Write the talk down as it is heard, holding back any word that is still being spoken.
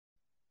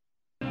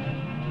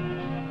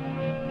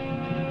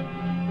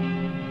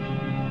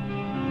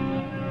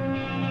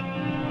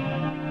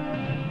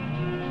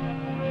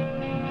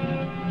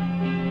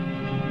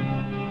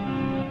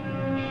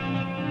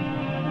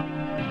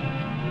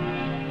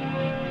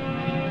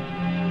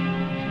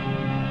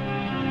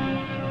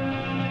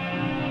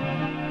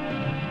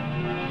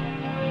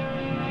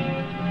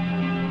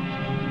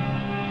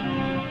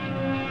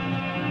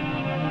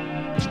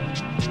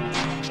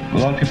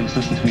lot of people just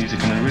listen to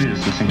music and they're really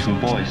just listening to a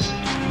voice,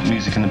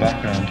 music in the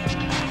background.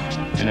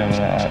 You know,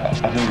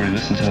 and I've never really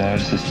listened to that. I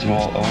just listen to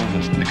all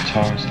of the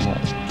guitars a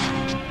lot.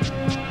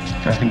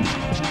 I think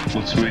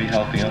what's really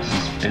helping us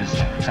is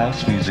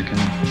house music and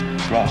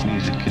rap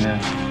music, you know.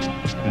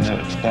 And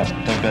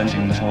they're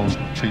bending the whole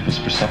people's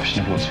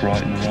perception of what's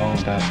right and wrong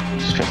about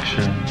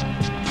structure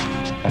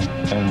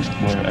and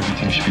where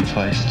everything should be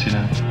placed, you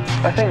know.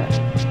 I think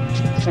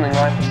something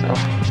I've sort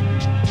of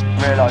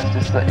realised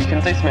is that you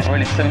can do something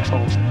really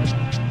simple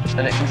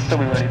and it can still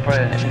be really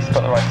brilliant if it's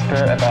got the right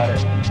spirit about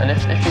it. And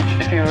if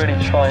you really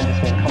try and do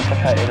something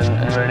complicated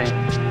and really,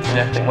 you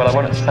know, think, well, I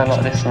want it to sound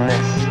like this and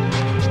this,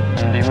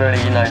 and be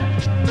really, you know,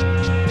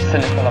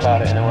 cynical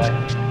about it in a way,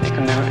 it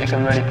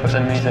can really put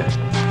the music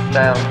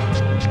down.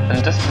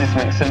 And just to do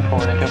something simple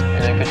in a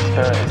good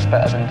spirit is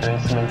better than doing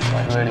something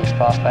like really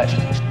far-fetched.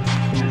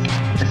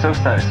 It's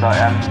also, it's like,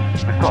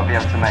 we've got to be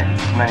able to make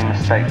as many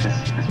mistakes as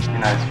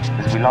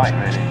we like,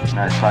 really. You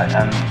know, it's like,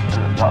 a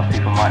lot of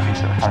people might be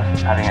sort of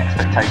having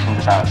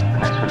expectations about the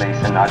next release,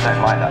 and I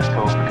don't like that at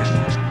all, because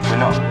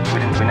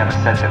we never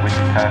said that we'd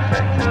be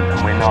perfect,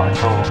 and we're not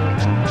at all.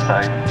 And so,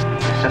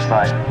 it's just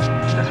like,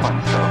 just want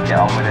to sort of get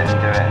on with it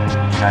and do it, and,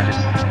 you know,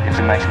 just, if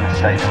we make a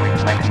mistake, then we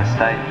can make a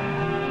mistake.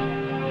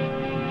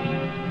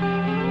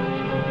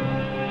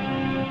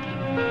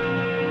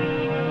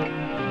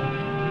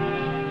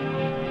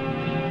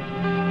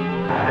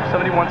 If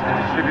somebody wants to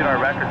distribute our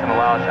records and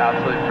allow us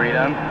absolute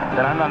freedom,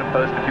 then I'm not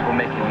opposed to people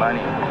making money.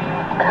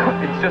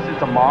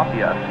 It's a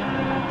mafia.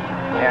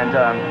 And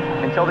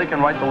until they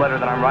can write the letter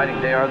that I'm writing,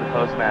 they are the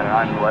postman and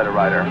I'm the letter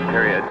writer,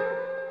 period.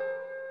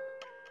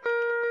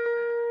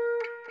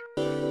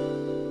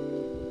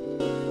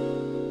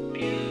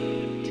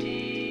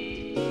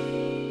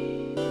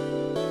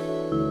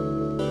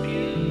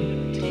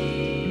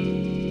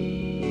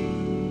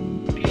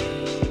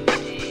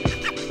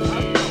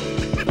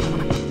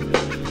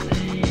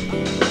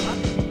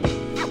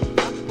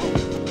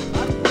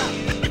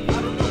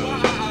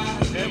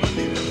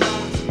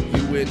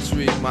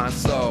 My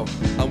soul,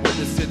 I'm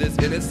witness to this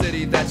inner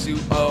city that you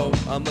owe.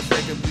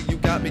 Unmistakably, you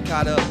got me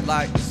caught up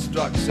like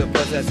structure,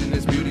 possessing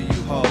this beauty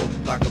you hold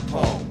like a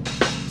poem.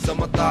 Some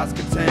of thoughts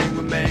contained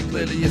remain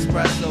clearly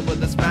expressed over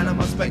the span of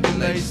my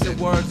speculation.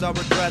 Words are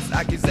redressed,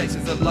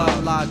 accusations of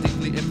love lie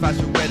deeply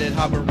infatuated,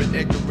 harboring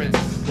ignorance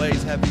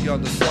weighs heavy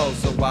on the soul.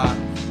 So I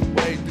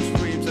wade through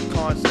streams of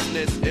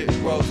consciousness, it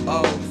grows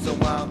old. So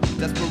I'm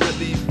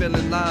desperately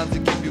filling lines to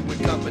keep you in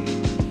company.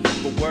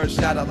 But words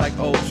shatter like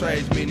old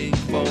trades,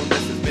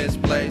 meaningfulness is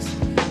misplaced.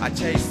 I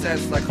chase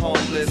sense like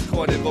homeless,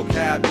 caught in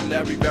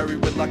vocabulary, very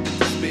reluctant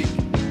to speak. So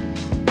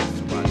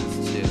I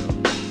just chill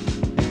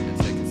and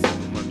take a sip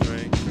of my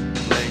drink.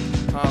 Blink,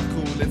 calm,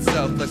 cool and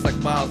selfless like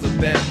miles of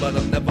bend, but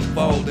I'm never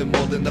folding,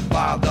 molding the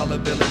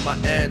 $5 bill in my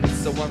end.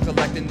 So I'm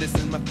collecting this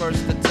in my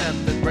first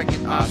attempt at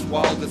breaking ash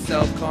walls of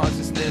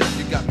self-consciousness.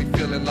 You got me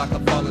feeling like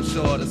I'm falling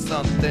short of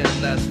something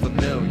less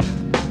familiar.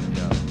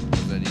 Yeah,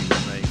 does that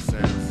even make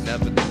sense?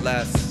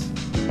 Nevertheless,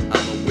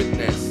 I'm a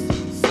witness,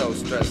 so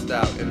stressed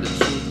out, and the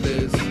truth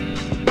is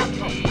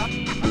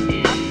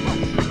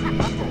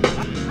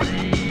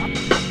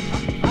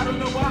I don't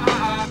know why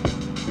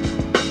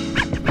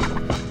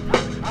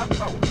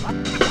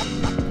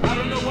I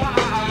don't know why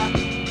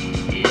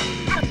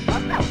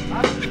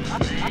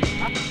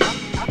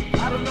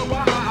I don't know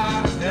why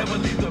never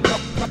leave the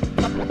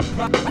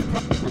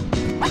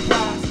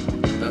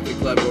nothing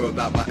clever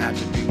about my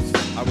attributes.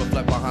 I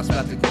reflect my high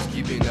spectacles,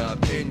 keeping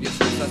opinions.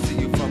 I see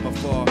you from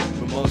afar,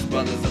 but most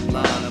brothers are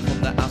blind. I'm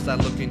from the outside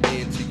looking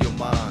into your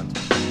mind.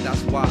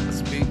 That's why I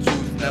speak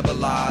truth, never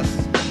lies.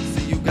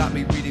 See, you got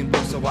me reading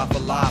books, so I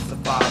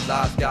philosophize.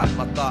 I've got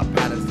my thought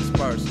patterns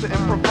dispersed. To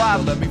improvise,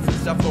 so let me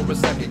freestyle for a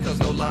second, cause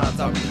no lines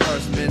are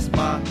rehearsed. Miss,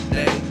 my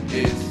name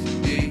is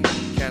D.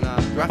 Can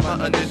I draft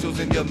my initials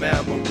in your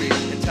memory?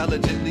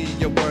 Intelligently,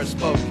 your words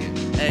spoken.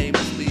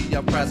 Aimlessly,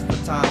 I press for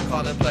time,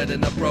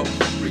 contemplating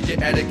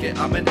appropriate etiquette.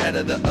 I'm an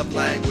editor of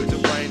language,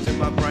 arranging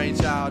my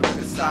brainchild,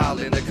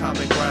 reconciling the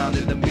common ground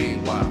in the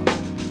meanwhile.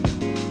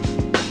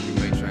 We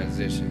make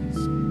transitions.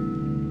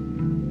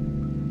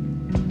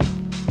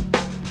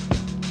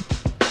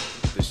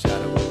 The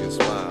shadow of your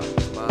smile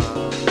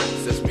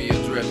sets me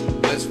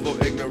adrift, blissful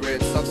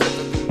ignorance. I'm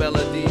sifting through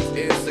melodies,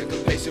 in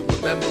syncopation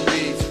with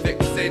memories,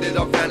 fixated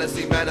on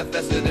fantasy,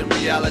 manifested in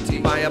reality.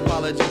 My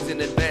apologies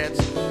in advance.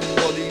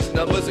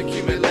 Numbers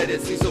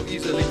accumulated seem so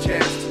easily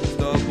chanced.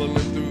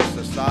 Stumbling through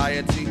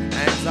society,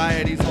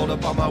 anxieties hold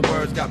up on my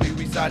words, got me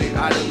reciting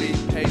idly,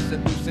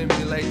 pacing through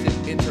simulated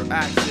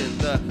interaction.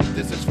 The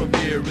distance from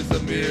here is a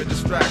mere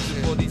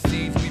distraction. For these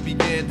seeds we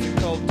begin to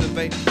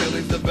cultivate,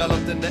 feelings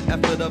developed in the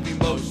effort of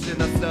emotion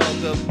I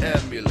seldom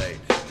emulate.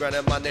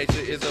 Granted, my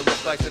nature is a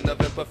reflection of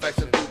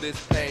imperfection through this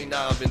pain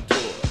I've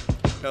endured.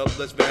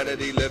 Helpless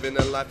vanity, living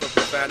a life of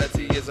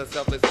profanity is a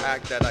selfless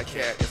act that I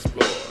can't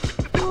explore.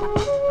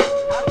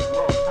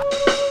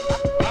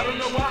 I don't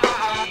know why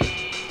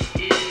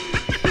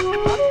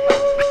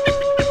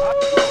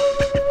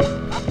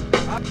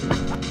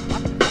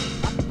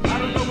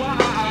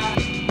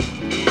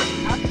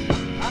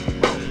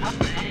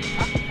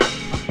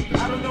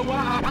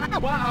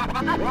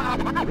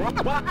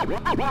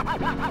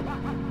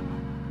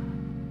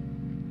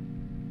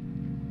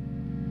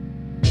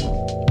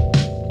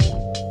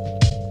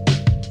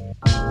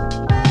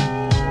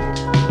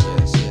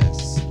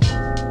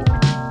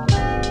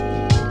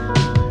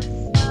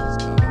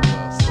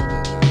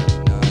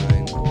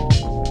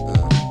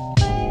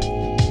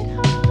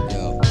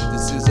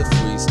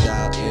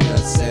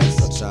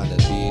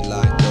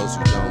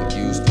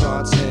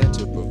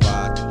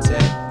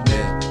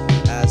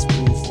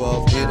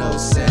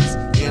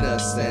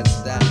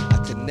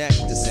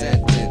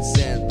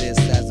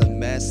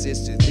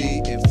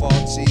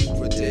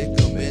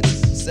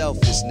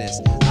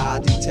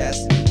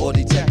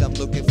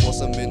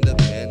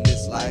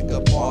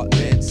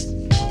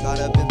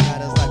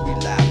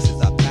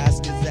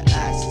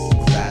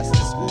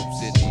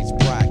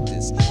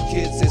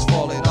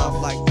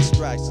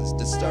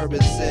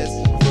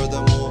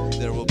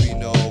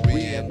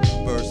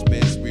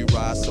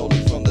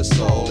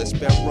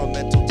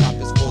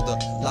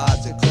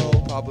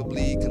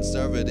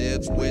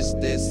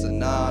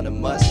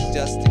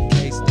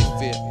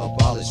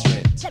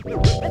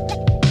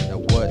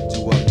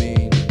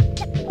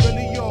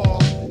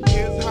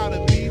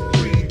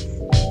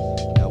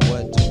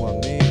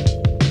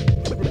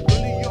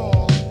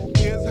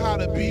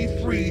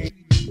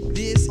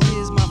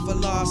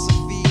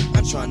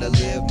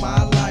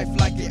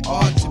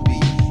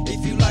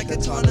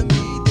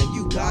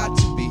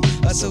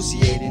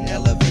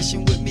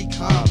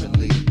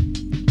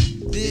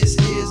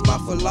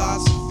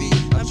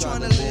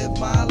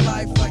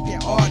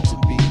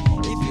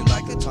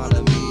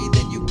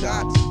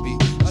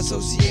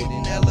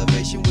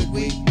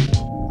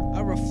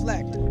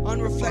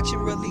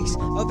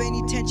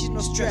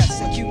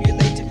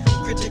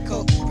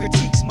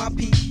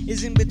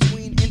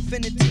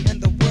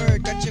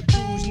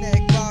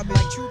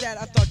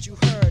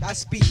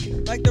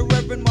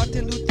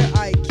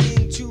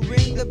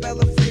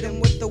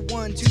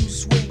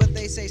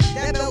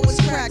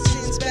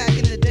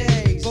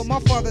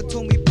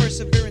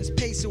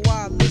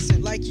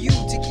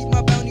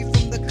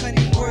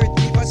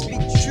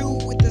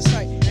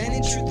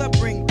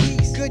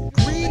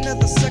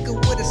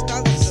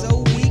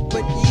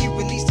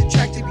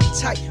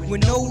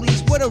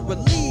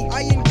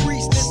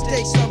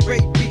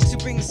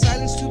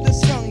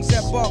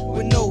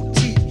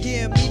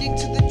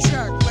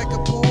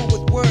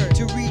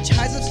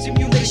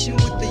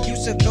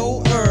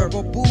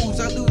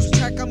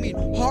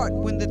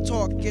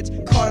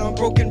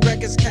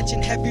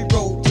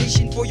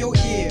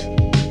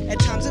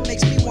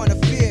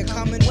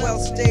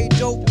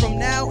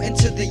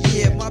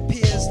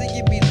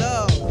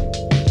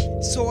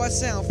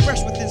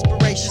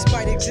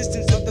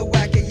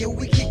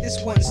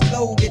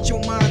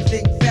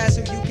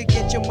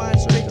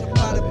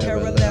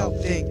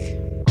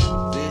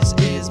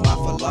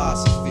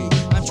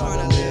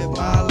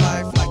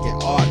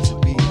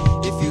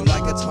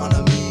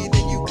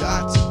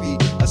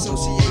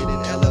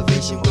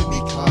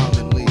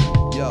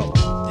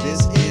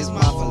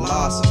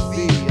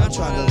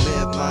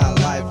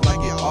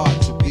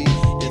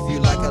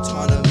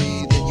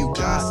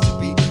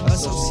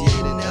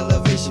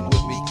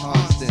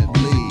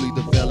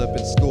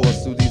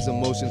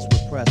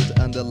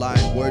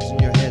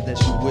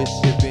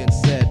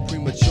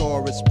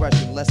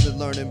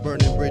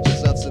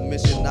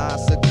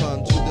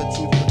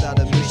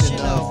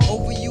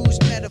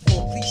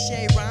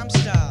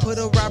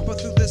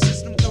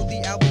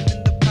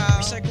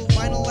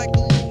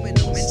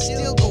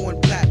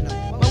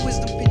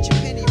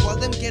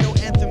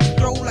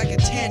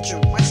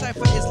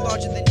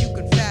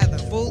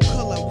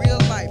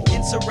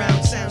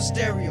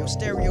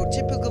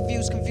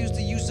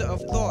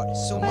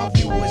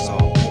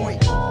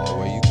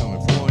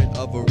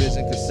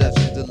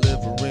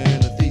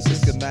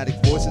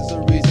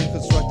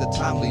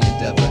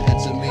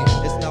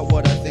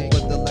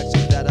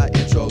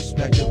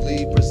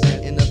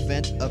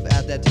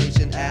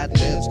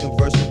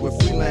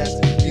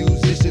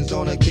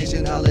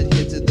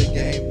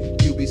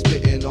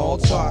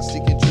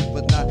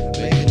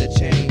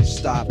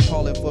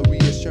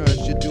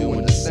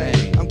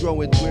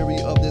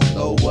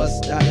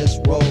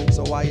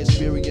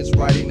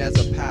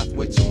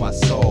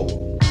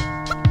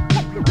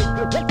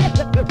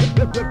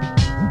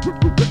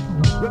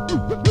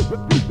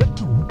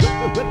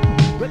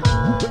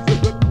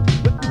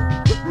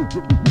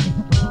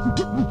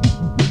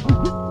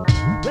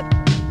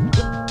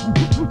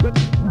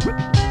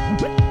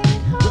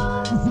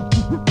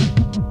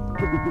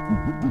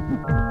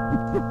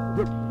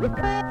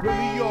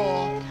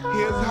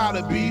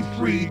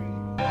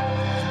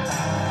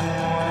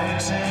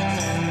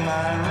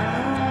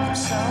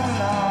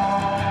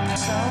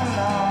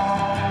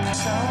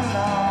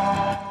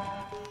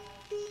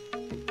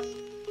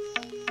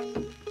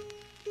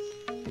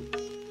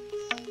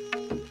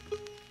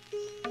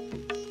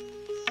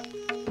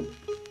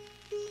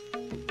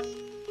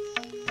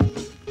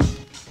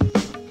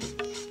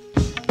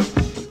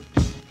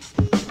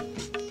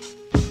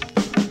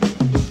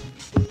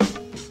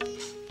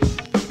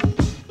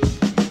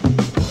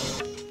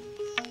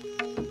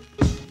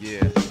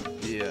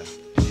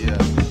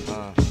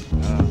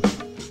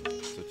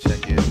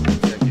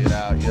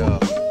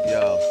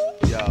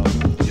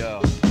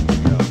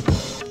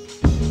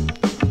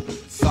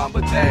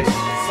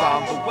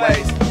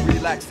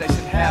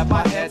have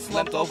my head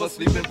slumped over,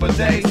 sleeping for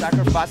days,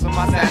 sacrificing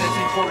my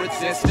sanity for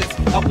existence,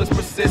 helpless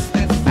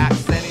persistence,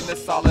 accenting the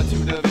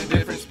solitude of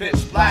indifference,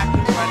 pitch black,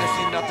 trying to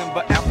see nothing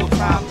but ample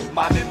time,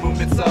 minded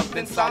movements of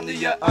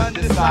insomnia,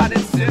 undecided,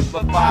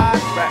 simplified,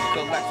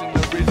 recollection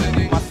of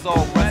reasoning, my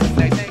soul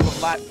resonates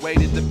with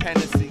light-weighted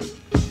dependencies,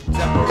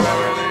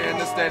 temporarily in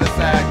the state of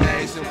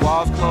stagnation,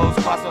 walls closed,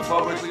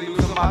 claustrophobically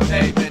losing my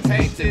pavement,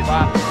 tainted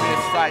by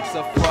insights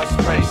of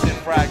frustration,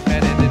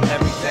 fragmented in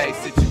everyday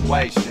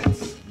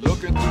situations,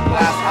 looking through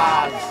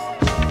glass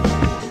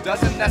eyes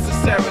doesn't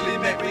necessarily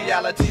make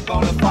reality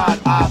bona fide.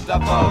 I've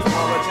divulged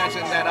more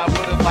attention than I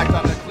would have liked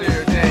on a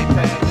clear day,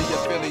 presently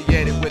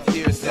affiliated with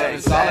hearsay.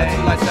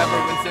 Solitude like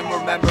severance and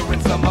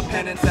remembrance of my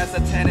penance as a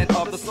tenant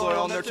of the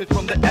soil, nurtured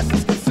from the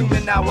essence,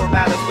 consuming our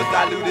matters with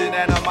diluted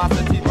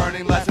animosity,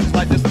 burning lessons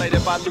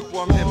legislated by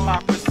lukewarm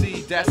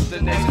hypocrisy,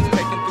 destinations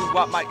taken through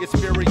what my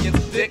experience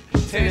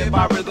dictated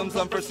by rhythms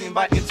unforeseen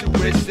by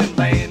intuition,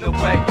 laying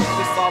away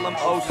the solemn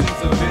oceans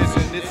of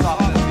vision. It's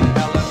often the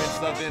elements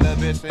of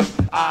inhibition.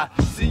 I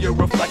see your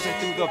reflection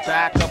through the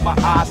back of my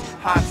eyes.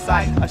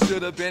 Hindsight, I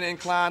should have been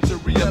inclined to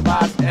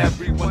realize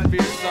everyone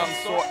fears some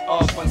sort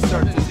of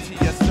uncertainty,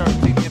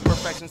 asserting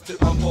imperfections to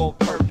unfold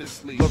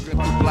purposely. Looking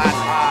through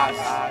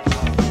glass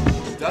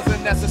eyes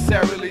doesn't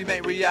necessarily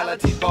make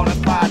reality bona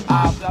fide.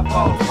 I've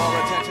divulged more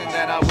attention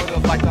than I would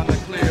have liked on a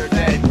clear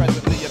day,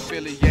 presently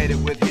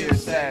affiliated with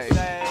hearsay.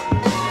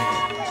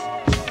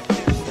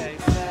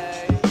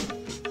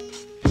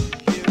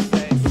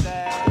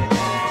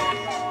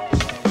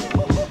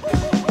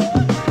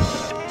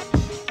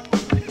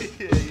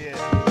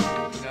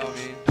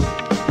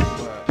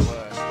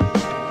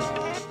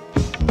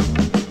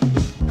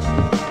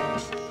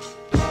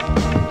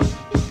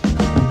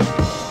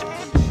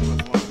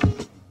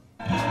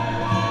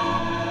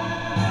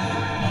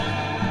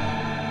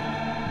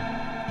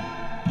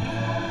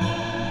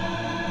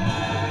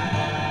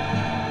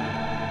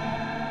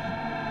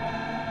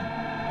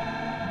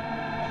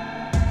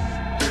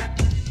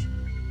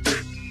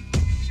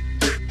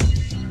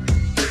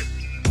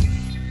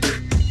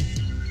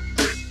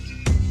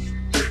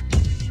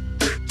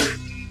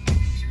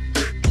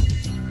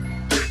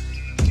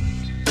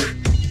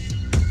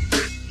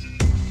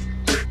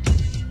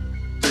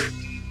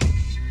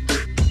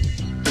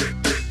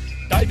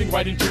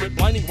 Right into it,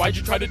 blinding, why'd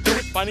you try to do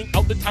it? Finding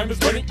out the time is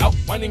running out,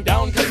 winding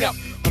down, cutting out.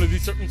 Under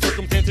these certain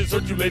circumstances,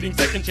 circulating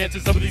second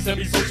chances. Some of these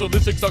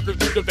semi-socialistic suckers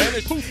need to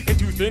vanish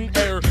into thin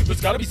air. There's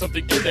gotta be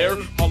something in there.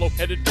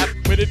 Hollow-headed,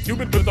 half-witted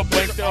human with a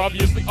blank stare.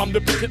 Obviously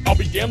omnipotent, I'll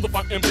be damned if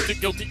I'm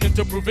impotent, guilty,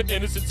 into proven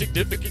innocent,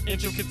 significant,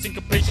 intricate,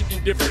 syncopation,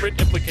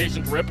 indifferent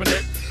implications, ripping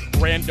it.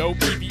 Rando,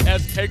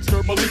 EVS,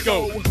 Kegster,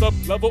 Maleko.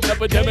 Sub-level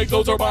epidemic,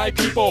 those are my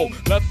people.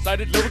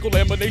 Left-sided lyrical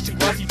lamination,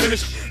 glossy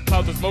finish.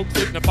 Clouds of smoke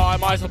signify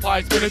my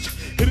supply spinach.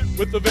 Hit it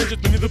with a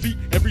vengeance, bringing the beat.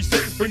 Every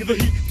sentence, bringing the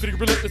heat. Pretty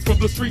relentless from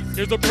the streets.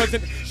 Here's the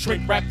present.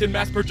 Shrink wrapped and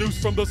mass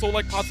produced from the soul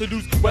like pasta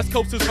juice. West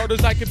Coast as hard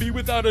as I can be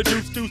without a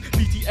juice.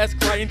 BTS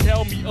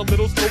clientele, me a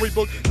little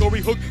storybook.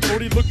 Story hook,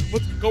 already look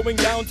what's going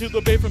down to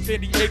the bay from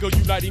San Diego,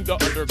 uniting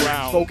the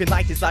underground. Spoken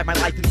light inside my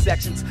life in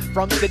sections.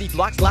 From city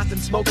blocks, lots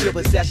and smoke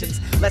filled sessions.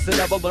 Lesson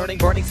of a learning,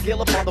 burning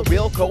skill upon the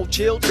wheel. Cold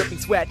chill, dripping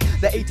sweat.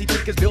 The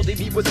ATP cause building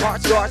me with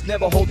hard scars,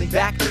 never holding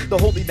back. The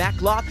holy Mac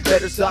cloth,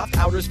 better soft,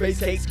 outer space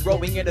case.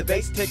 Growing in a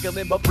vase,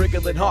 tickling but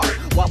prickling hard.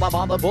 While I'm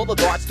on the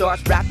boulevard,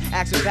 stars rap,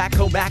 action pack,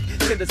 Comac,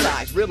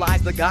 synthesize.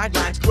 Realize the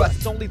guidelines crust.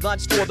 It's only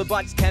lunch for the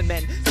bunch. 10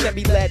 men send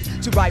me led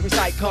to write,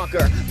 recite,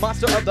 conquer.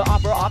 Monster of the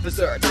opera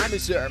officer. Time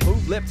is sure.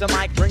 Move lip to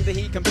mic, bring the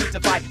heat, compete to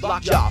fight.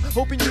 Block y'all.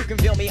 Hoping you can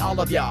feel me, all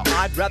of y'all.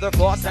 I'd rather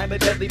floss. I'm a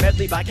deadly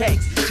medley by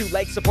cakes. 2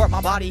 legs support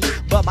my body,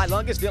 but my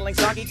lung is feeling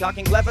soggy.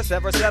 Talking clever,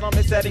 sever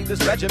settlement, setting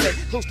this regiment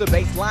close to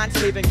baseline.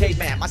 Saving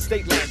caveman, my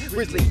state land.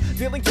 Grizzly,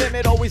 feeling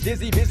timid, always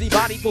dizzy, busy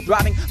body, full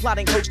thriving,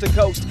 plotting coast to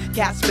coast.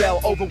 Cast spell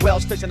over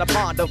wells, fish in a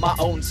pond of my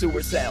own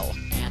sewer cell.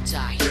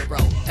 Anti-hero,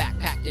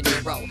 backpacked in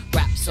Euro.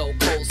 Rap so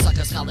cold,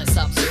 suckers call it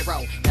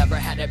Sub-Zero. Never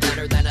had it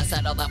better than a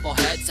set of level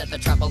heads. Set the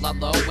treble on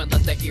low and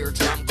let the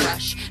eardrum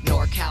crush.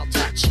 NorCal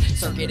touch,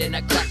 circuit in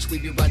a clutch. We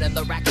be running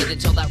the racket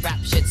until that rap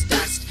shit's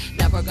dust.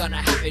 Never gonna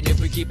happen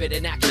if we keep it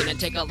in action and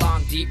take a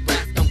long deep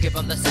breath. Don't give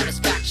them the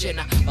satisfaction.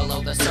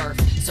 Below the surf,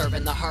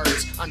 serving the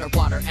herds.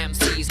 Underwater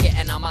MCs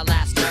getting on my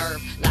last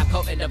nerve. Lab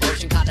coat in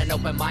devotion, caught an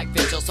open mic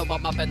vigil. So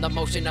I'm up in the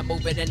motion to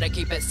move it and to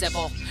keep it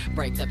simple.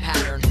 Break the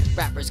pattern,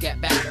 rappers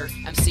get battered.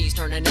 MCs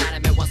turn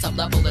inanimate once up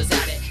level is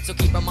at it. So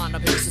keep them on the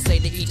pace and say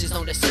to each his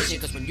own decision.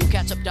 Cause when you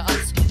catch up to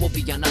us, we'll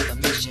be on other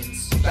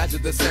missions. Badge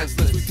of the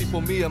senseless, we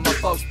people, me and my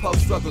folks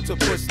post struggle to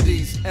push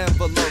these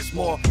envelopes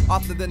more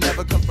often than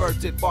ever,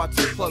 converted far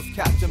too close,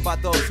 captioned by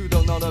those who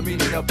don't know the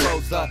meaning of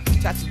prose.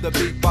 Attached to the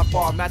beat by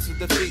far, matches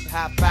the feet,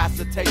 half-fast,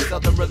 the taste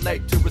doesn't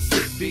relate to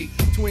receipt beat.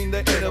 Between the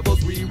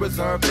intervals, we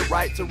reserve the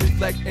right to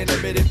reflect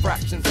intermittent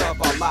fractions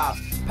of our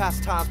lives.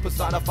 pastimes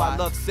personify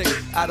lovesick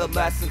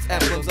adolescence,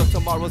 emblems of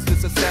tomorrow's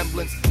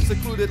disassemblance.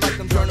 Secluded like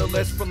them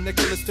journalists, from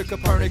Nicholas to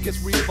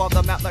Copernicus, revolve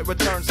the map like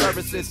return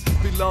services.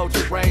 Below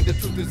terrain, the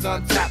truth is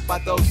untapped by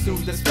those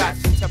soon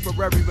dispatched and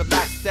temporary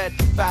relaxed,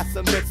 steadfast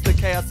amidst the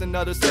chaos and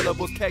other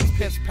syllables. Cakes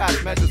pinch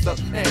past measures of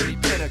any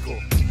pinnacle.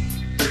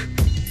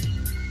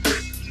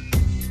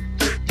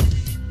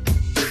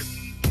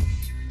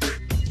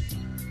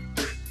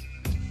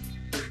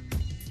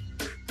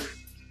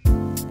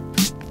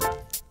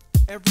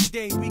 Every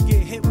day we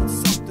get hit with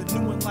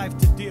something new in life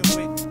to deal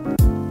with.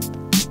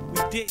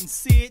 We didn't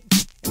see it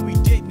and we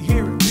didn't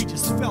hear it, we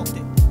just felt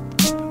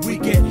it. We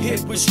get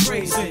hit with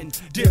strays in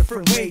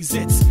different ways.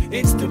 It's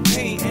instant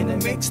pain and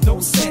it makes no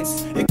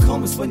sense. It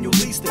comes when you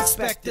least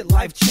expect it.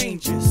 Life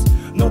changes,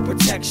 no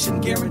protection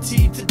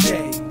guaranteed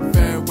today.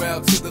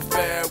 Farewell to the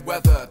fair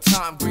weather.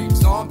 Time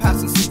creeps on,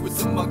 passing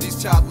secrets among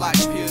these childlike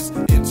peers.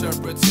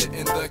 Interpreted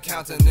in the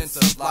countenance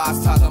of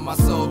lies. Tied on my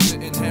soul to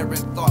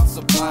inherent thoughts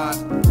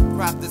sublime.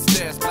 Crafted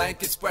stares,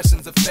 blank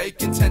expressions of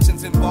fake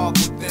intentions involved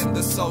within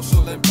the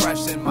social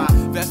impression. My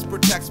vest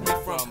protects me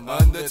from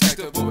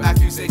undetectable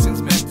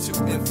accusations meant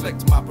to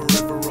inflict my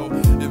peripheral.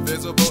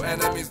 Invisible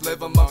enemies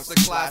live amongst the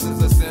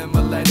classes,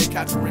 assimilated,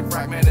 capturing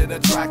fragmented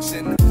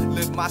attraction.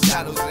 Live my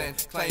shadows in,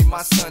 claim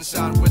my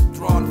sunshine,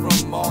 withdrawn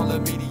from all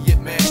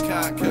immediate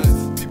mankind.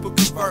 Cause people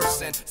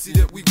converse and see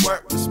that we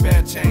work with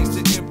spare change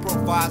to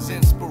improvise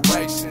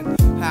inspiration.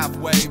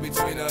 Halfway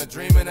between a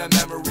dream and a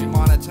memory,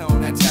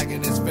 monotone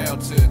antagonists fail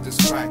to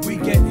distract. We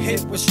get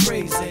hit with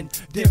strays in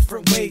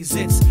different ways.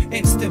 It's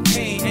instant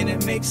pain and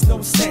it makes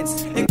no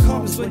sense. It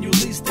comes when you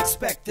least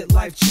expect it.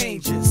 Life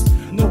changes,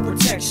 no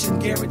protection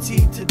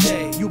guaranteed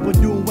today. You've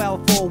been doing well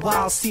for a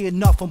while, seeing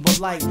nothing but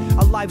light.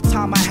 A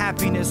lifetime of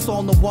happiness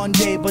all in one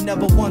day, but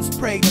never once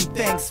prayed and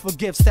thanks for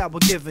gifts that were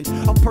given.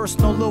 A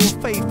personal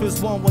little faith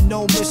is one with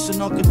no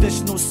mission,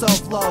 unconditional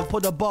self-love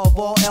put above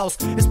all else.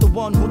 It's the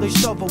one who they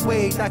shove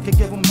away that could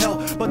give them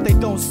help, but they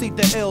don't see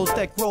the ills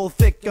that grow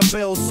thick and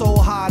build so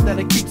high that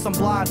it keeps them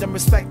blind and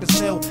respect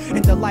is nil.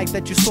 And the light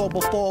that you saw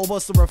before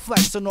was a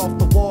reflection off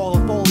the wall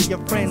of all of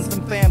your friends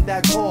and fam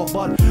that called,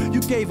 but you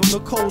gave them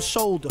the cold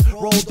shoulder,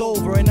 rolled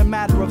over in a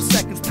matter of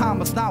seconds.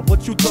 Time is not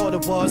what you thought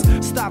it was.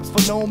 Stops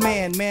for no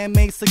man,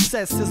 man-made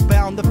success is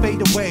bound to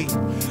fade away.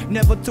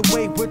 Never to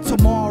wait with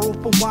tomorrow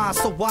open wide,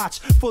 so watch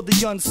for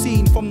the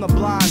unseen from the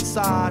blind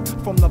side,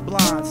 from the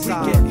blind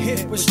side. We get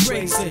hit with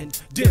strays in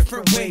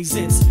different ways.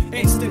 It's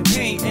instant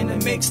pain and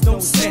it makes no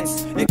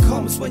sense. It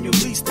comes when you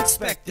least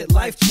expect it.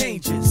 Life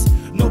changes,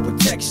 no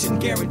protection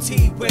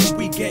guaranteed when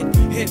we get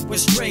hit with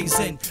strays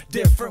in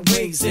different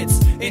ways.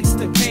 It's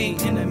instant pain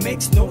and it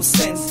makes no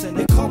sense. And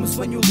it comes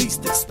when you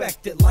least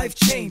expect it. Life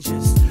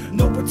changes,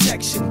 no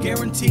protection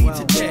guaranteed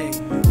today.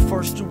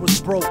 First you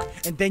was broke,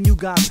 and then you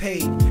got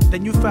paid.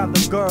 Then you found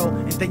a girl,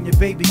 and then your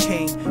baby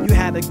came. You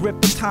had a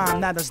grip of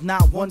time, now there's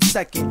not 1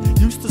 second.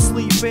 Used to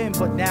sleep in,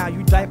 but now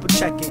you diaper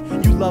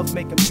checking. You love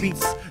making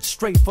beats,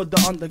 straight for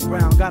the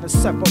underground. Got a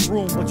separate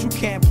room, but you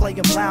can't play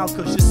them loud,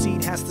 cause your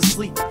seed has to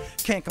sleep.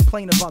 Can't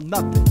complain about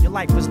nothing, your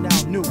life is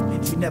now new.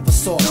 You never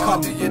saw it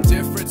coming. Your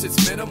difference,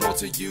 it's minimal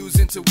to use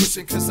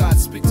intuition, cause I'd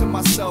speak to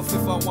myself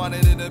if I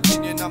wanted an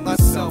opinion. I'm not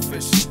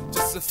selfish,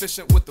 just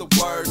sufficient with the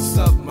words.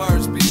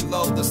 Submerged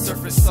below the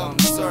surface, some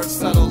serve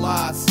subtle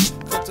lies.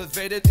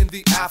 Cultivated in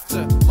the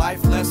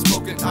afterlife, less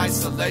spoken,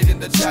 isolating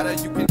the chatter.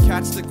 You can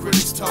catch the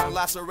critic's tongue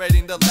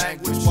lacerating the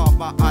language, while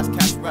my eyes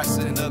catch rest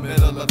in the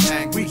middle of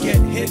anguish. We get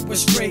hit with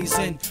strays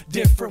in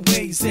different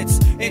ways. It's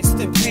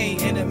instant pain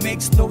and it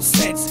makes no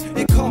sense.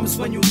 It comes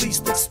when you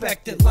least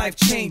expect it. Life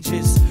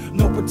changes,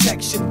 no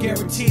protection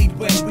guaranteed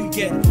when we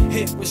get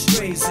hit with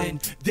strays in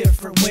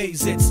different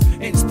ways. It's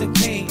instant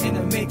pain and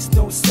it makes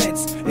no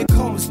sense. It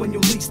comes when you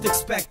least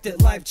expect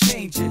it. Life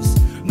changes,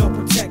 no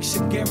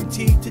protection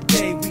guaranteed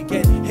today. We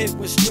get hit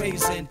with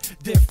strays in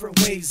different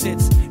ways.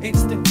 It's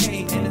instant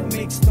pain and it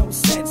makes no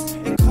sense.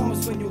 It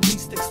comes when you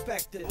least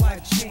expect it.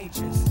 Life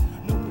changes,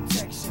 no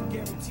protection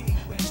guaranteed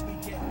when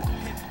we get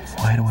hit with strays.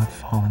 Why do I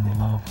fall in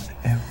love with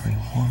every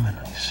woman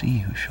I see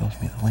who shows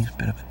me the least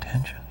bit of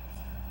attention?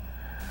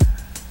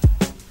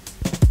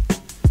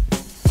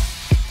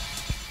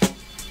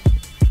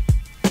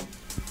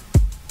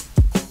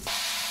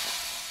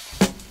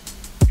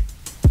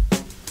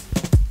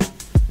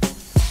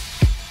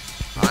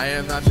 I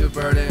am not your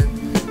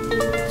burden,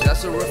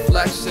 just a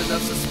reflection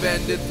of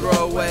suspended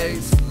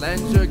throwaways.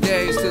 Lend your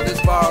gaze to this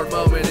borrowed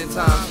moment in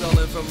time,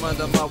 stolen from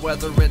under my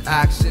weathering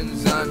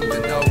actions,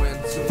 unbeknown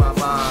to my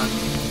mind.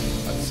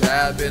 A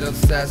tad bit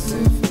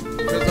obsessive,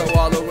 cause I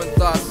wallow in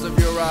thoughts of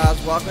your eyes.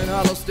 Walking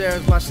hollow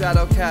stairs, my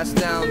shadow casts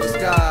down the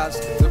skies.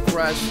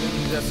 Depression,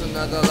 just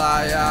another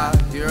lie I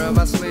hear in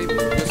my sleep.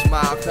 Your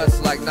smile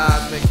cuts like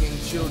knives, making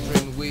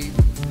children weep.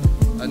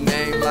 A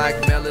name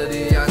like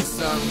melody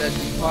unsung that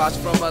departs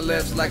from my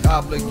lips like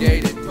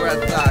obligated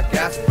breath. I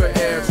gasp for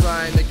air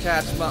trying to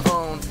catch my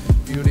own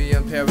beauty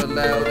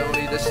unparalleled,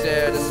 only to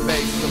share the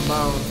space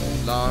alone.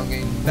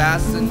 Longing,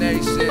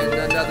 fascination,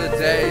 another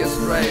day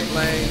astray,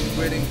 playing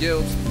grit and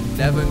guilt.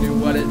 Never knew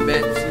what it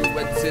meant to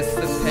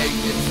anticipate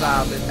in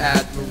silent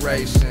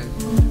admiration.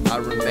 I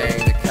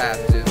remain a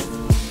captive.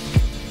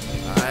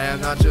 I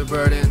am not your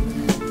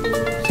burden,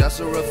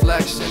 just a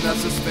reflection of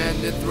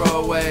suspended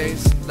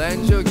throwaways.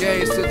 Lend your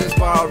gaze to this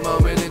borrowed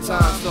moment in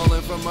time,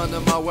 stolen from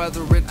under my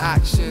weathered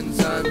actions,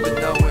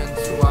 unbeknown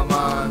to our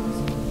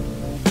minds.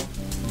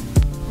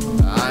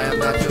 I am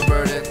not your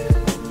burden,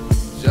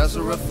 just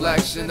a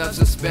reflection of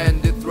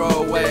suspended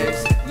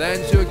throwaways.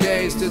 Lend your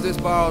gaze to this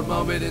borrowed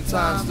moment in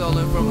time,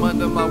 stolen from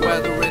under my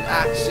weathered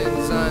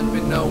actions,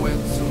 unbeknown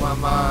to my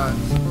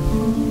minds.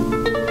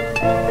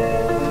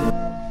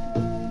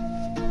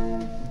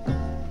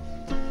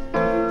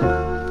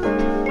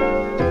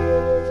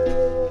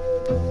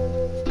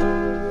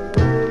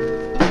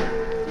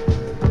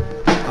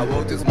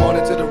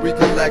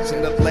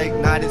 Recollection of late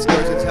night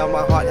excursions held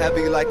my heart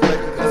heavy like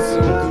liquor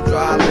consumed through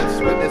dry lips,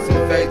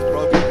 witnessing faith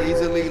broken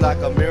easily like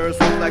a mirror's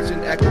reflection,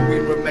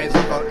 echoing remains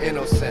of our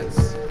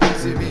innocence.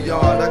 See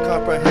beyond our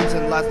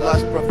comprehension lies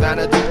lust,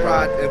 profanity,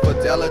 pride,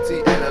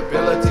 infidelity, and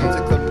ability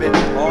to commit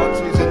all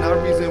treason,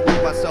 unreason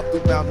with myself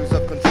through boundaries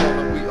of control,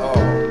 and we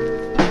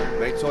all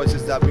make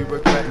choices that we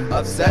regret,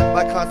 upset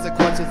by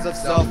consequences of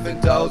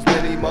self-indulged.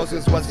 Many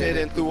emotions was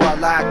hidden through our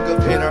lack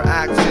of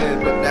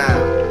interaction, but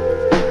now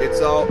it's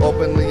all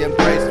openly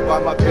embraced by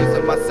my peers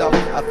and myself.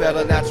 I felt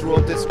a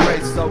natural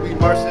disgrace, so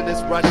immersed in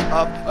this rush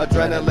of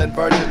adrenaline,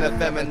 virgin of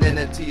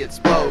femininity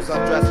exposed.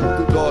 I'm dressed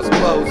through doors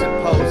closed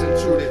and pose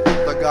intruded,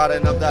 the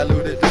garden of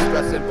diluted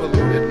distress and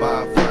polluted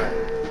mind frame.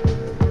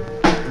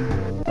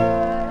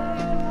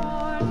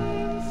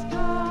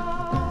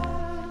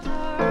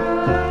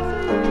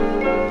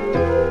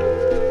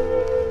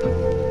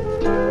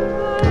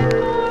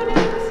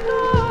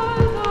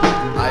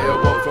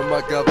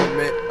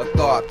 Government, a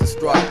thought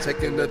distraught,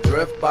 taken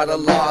adrift by the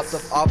loss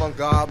of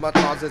avant-garde. My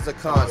thoughts is a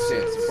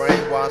conscience,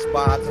 brainwashed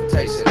by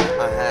temptation.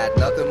 I had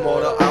nothing more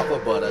to offer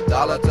but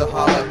 $1 to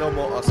holler. No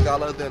more a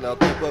scholar than a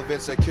pimp of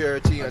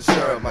insecurity,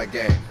 unsure of my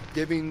game.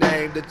 Giving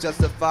name to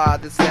justify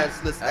the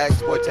senseless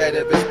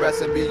exploitative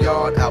expressing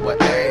beyond our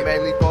aim,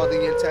 mainly for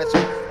the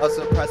intention of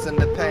suppressing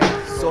the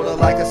pain. Sorta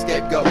like a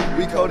scapegoat,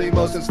 we code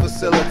emotions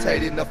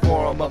facilitating the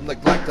forum of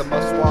neglect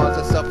among swans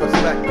and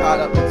self-respect. Caught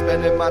up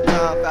spending my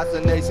time,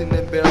 fascination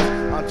and bills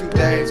on 2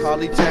 days,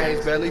 hardly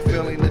changed, barely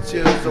feeling the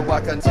chills, so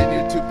I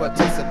continue to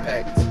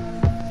participate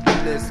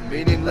in this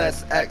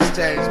meaningless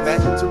exchange,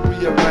 meant to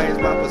rearrange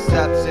my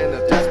perception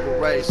of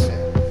desperation.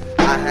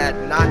 I had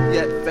not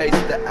yet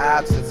faced the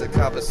absence of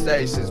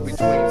conversations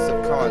between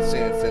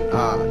subconscious and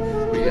I.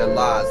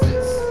 Realize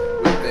this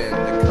within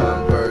the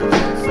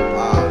convergence of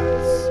eyes.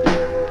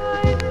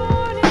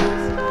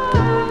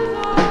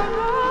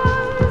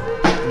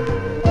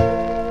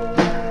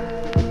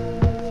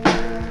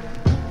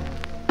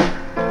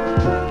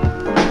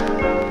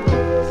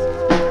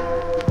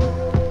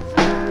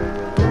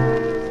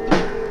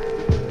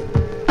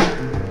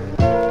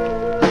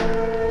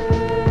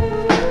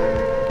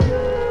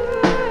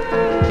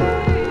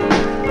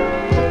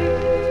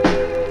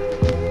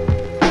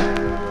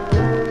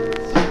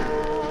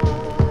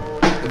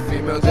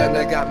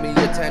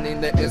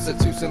 The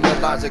institution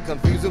of logic,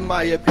 confusing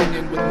my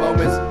opinion with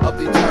moments of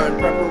deterrent.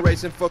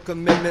 Preparation for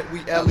commitment,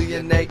 we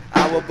alienate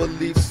our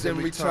beliefs in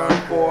return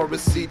for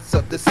receipts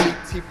of deceit.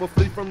 People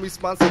flee from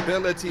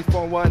responsibility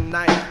for one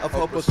night of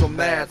hopeless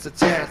romance, a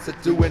chance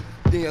of doing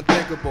the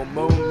unthinkable.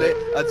 Moonlit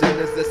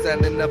agendas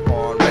descending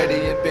upon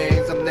radiant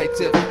beings of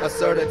native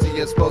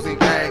absurdity,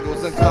 exposing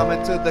angles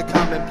uncommon to the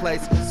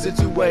commonplace,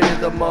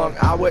 situated among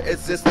our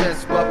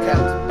existence, well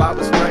kept by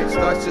restraint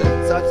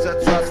structure. Such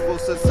a trustful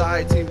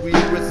society we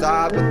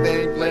reside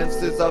within,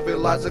 glimpses of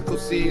illogical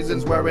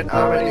seasons, wearing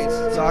irony,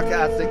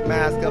 sarcastic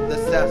mask of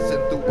deception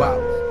throughout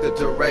the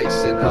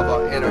duration of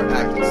our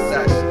interactive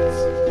sessions.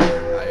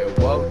 I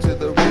awoke to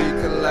the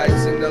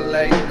recollection, the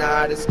late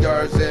night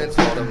excursions,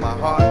 holding my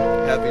heart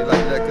heavy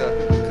like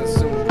liquor,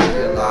 consumed,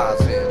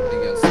 realizing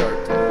the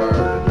uncertain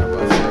burden of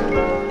our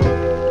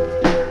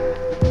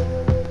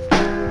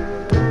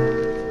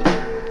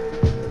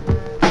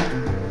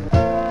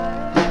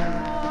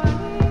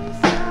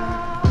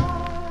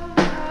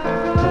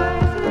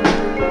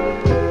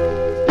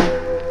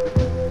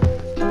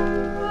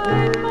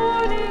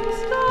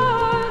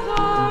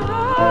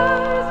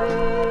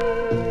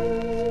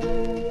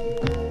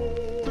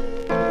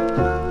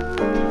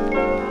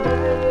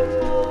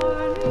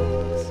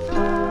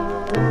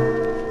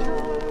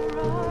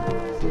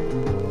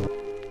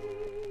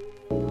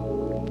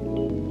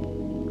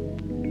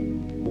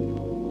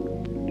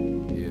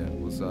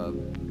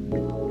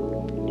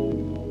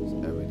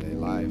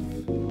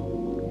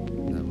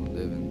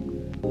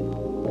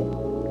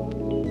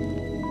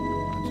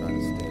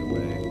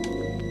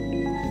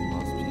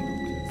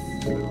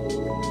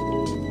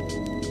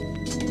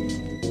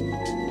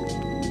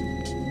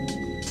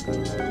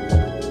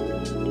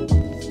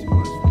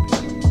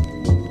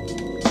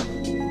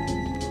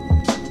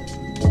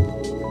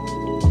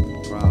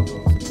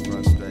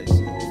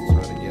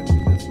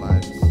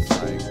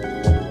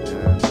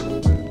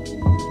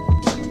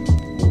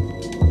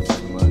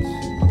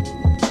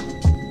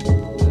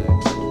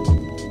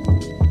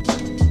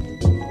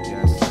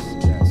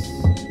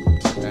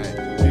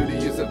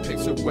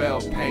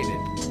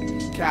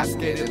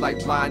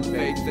blind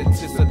faith,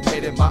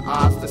 anticipating my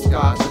eyes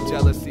disguised with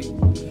jealousy.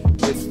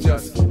 It's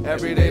just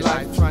everyday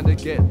life trying to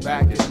get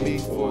back at me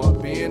for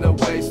being a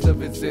waste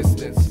of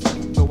existence.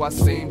 Though I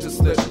seem to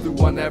slip through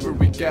on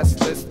every guest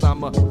list,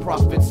 I'm a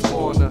prophet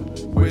scorner.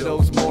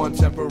 Widows mourn,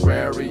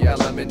 temporary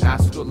element,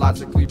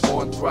 astrologically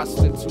born, thrust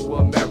into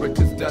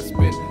America's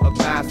dustbin of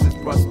masses,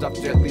 brushed up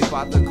gently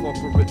by the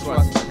corporate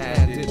trust,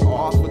 handed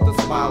off with a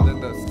smile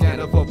and the scan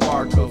of a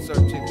barcode,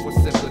 searching for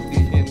sympathy,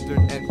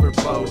 hindered and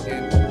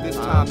verboten. This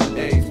time and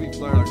age we've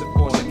learned to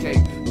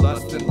fornicate,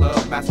 lust and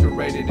love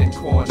masqueraded in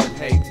corn and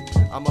hate.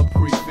 I'm a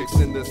prefix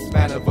in the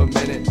span of a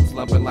minute,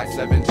 slumping like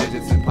 7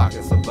 digits in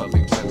pockets of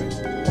loving women.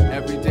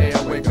 Every day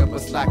I wake up a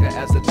slacker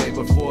as the day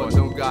before.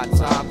 Don't got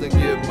time to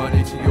give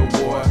money to your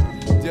war.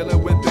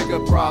 Dealing with bigger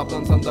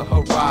problems on the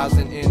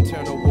horizon,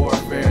 internal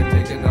warfare,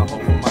 digging a hole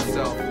for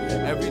myself.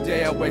 Every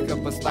day I wake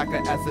up a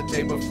slacker as the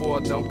day before.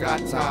 Don't got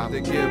time to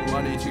give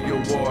money to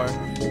your war.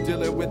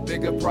 Dealing with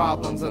bigger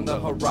problems on the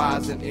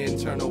horizon,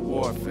 internal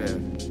warfare.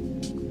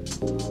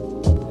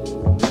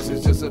 This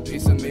is just a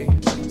piece of me,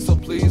 so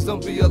please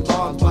don't be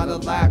alarmed by the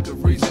lack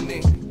of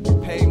reasoning.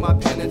 Pay my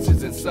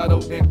penances in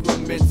subtle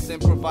increments,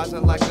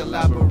 improvising like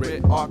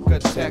elaborate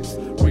architects.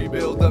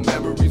 Rebuild the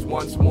memories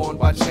once worn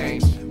by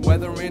change,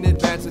 weathering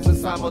advances and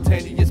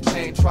simultaneous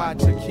pain. Try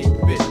to keep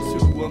it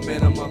to a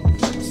minimum,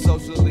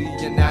 socially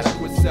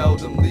inadequate,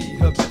 seldomly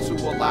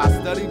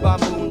habitualized. Study by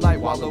moonlight,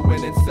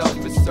 wallowing in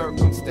selfish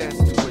circumstance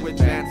to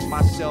advance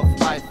my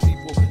shelf-life.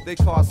 People, they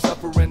cause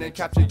suffering and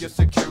capture your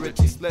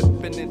security,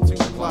 slipping into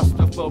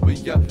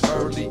claustrophobia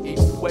early. Each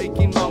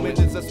waking moment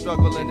is a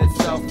struggle in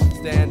itself,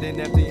 standing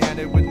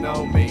empty-handed with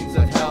no means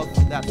of help.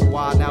 That's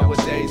why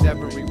nowadays,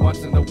 every once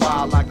in a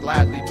while, I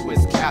gladly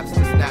twist caps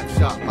to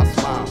snapshot my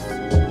smiles.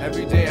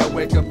 Every day I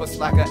wake up a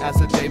slacker as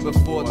the day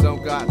before.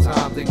 Don't got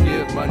time to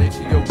give money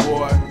to your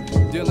war.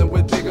 Dealing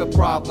with bigger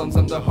problems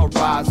on the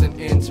horizon,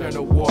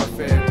 internal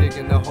warfare,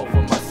 digging a hole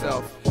for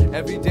myself.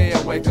 Every day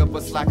I wake up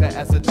a slacker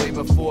as the day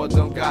before.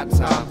 Don't got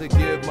time to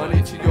give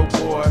money to your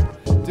war.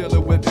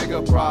 Dealing with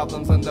bigger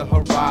problems on the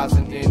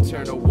horizon,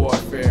 internal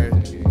warfare,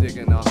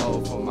 digging a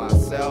hole for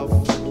myself.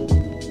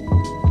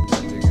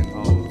 Digging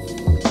holes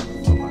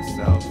for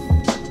myself.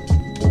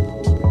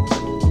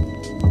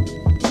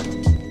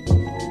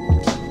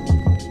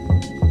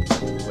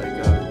 Wake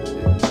up,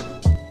 yeah.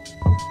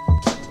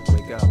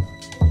 Wake up.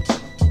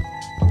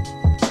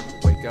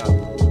 Wake up.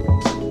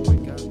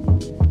 Wake up.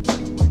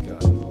 Wake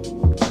up.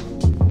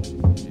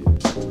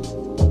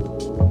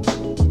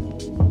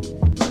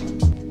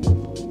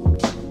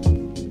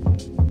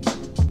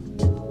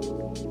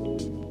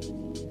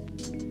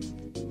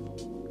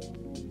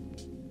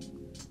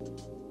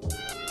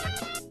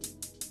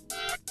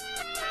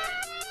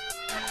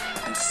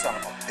 You son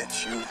of a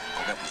bitch, you.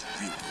 Oh, that was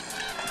real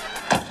good.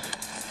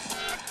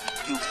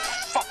 You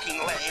fucking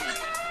lame.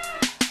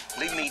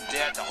 Leave me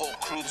dead, the whole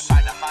crew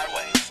beside the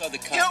highway. So the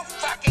you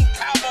fucking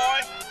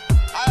cowboy!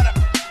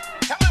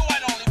 Tell me why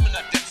don't leave me in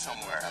the ditch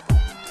somewhere.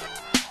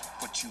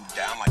 Put you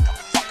down like the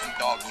fucking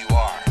dog you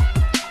are.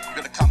 I'm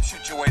gonna come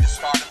shoot your way to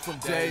start it. From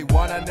day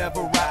one I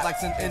never rap like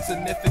some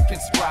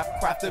insignificant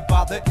scrap, crafted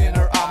by the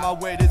inner eye. My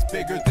weight is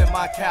bigger than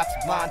my caps,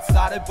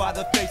 blindsided by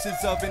the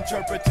faces of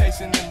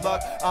interpretation and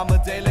luck. I'm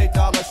a day late,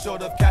 dollar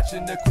short of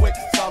catching a quick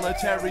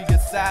solitary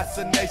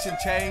assassination,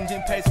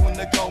 changing pace when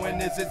the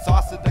going is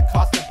exhausted,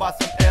 accosted by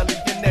some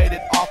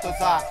alienated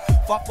authors. I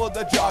fought for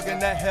the jargon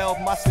that held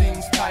my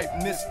seams tight,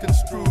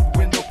 misconstrued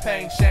window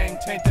pane, shame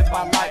tainted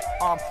my light.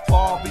 I'm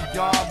far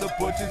beyond the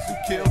butchers who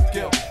killed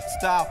guilt.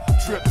 Style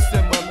trip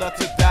similar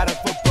to that of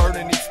a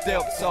burden he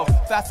still. So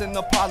fasten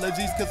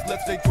apologies, cause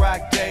lips they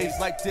drag days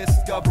like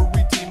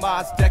discovery,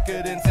 demise,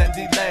 decadence and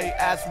delay.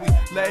 As we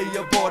lay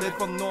aborted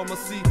from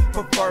normalcy,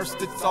 perverse,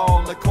 it's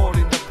all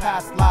according to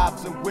past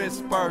lives and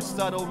whispers.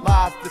 Subtle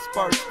lies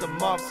dispersed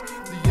amongst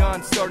the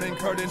uncertain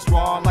curtains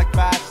drawn like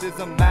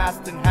fascism,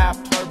 masked in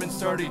half turban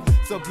sturdy.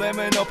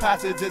 Subliminal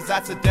passages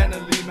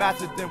accidentally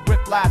mastered, then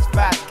whiplash,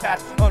 fast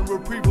catch,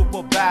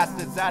 unretrievable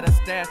bastards at a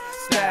stand,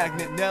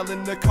 stagnant, nail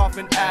in the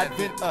coffin,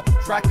 advent,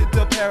 attracted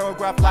to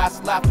paragraph,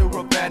 last laughter,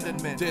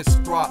 abandonment.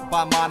 Distraught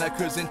by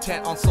monikers,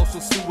 intent on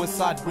social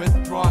suicide,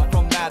 withdrawn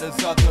from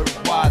matters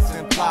otherwise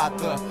implied.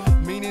 The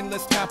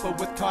meaningless tamper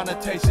with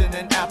connotation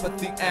and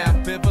apathy,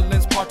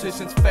 ambivalence,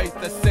 partitions, faith,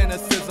 the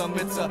cynicism.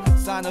 It's a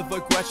sign of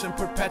aggression,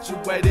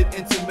 perpetuated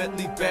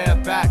intimately,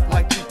 bareback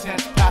like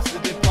pretense,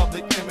 passive in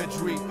public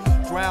imagery.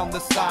 Drown the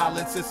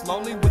silence, it's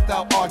lonely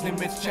without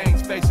arguments.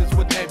 Change faces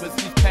with neighbors,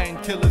 these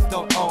painkillers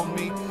don't own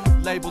me.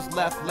 Labels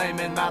left lame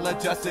and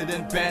maladjusted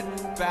and bent,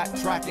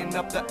 backtracking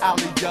up the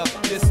alley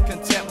of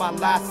discontent. My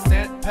last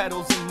cent,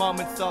 petals in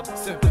moments of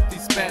sympathy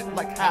spent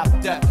like half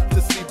death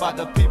to see by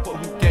the people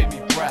who gave me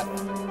breath.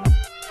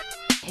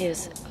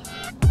 His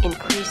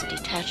increased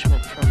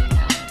detachment from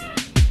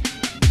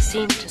reality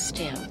seemed to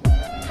stem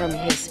from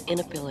his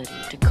inability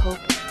to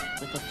cope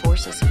with the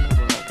forces in the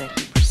world that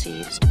he perceived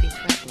perceives to be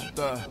threatening.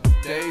 The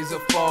days are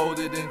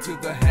folded into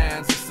the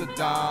hands of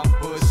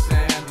Saddam, Bush,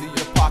 and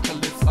the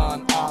apocalypse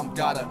unarmed.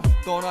 Got a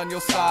thorn on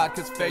your side,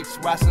 cause fakes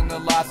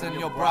rationalizing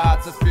your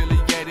brides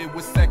affiliated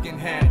with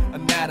secondhand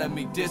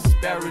anatomy,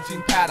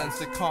 disparaging patterns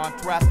to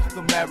contrast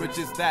the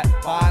marriages that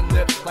bind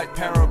lips like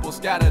parables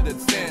scattered in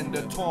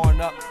cinder, torn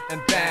up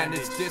and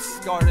bandaged,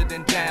 discarded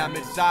and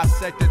damaged,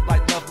 dissected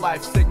like love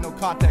life, signal,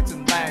 context,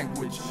 and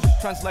language.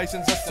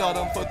 Translations are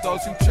seldom for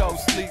those who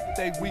chose sleep.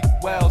 They weep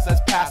wells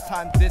as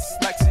pastime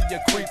dyslexia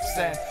creeps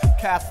and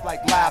cast like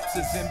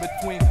lapses in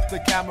between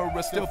the camera.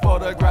 Still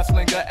photographs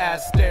linger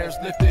as stairs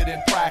lifted in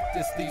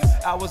practice. These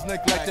hours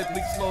neglected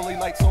leak slowly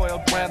like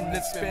soiled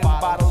remnants. Spin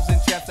bottles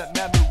and chance that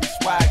memory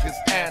swaggers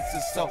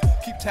answers. So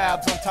keep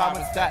tabs on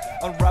timers that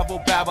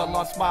unravel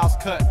Babylon. Smiles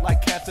cut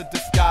like cancer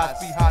disguised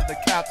behind the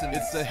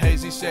countenance. It's a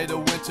hazy shade of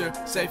winter,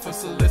 safe for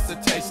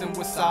solicitation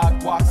with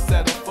sidewalks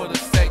settled for the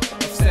sake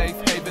of safe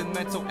haven.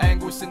 Mental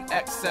anguish in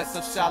excess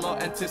of shallow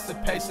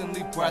anticipation.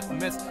 Leave breath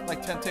missed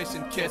like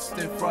temptation kissed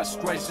in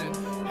frustration.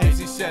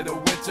 Hazy shade of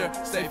winter,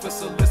 safe for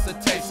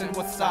solicitation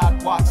with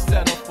sidewalks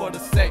settled for the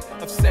sake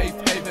of safe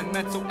haven.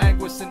 Mental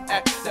anguish in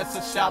excess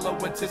of shallow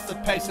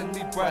anticipation.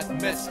 Leave breath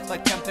missed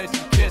like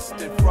temptation kissed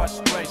in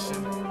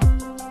frustration.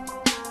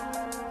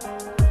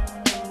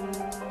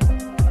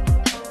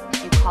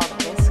 You call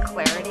this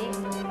clarity?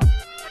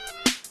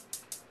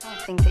 I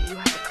don't think that you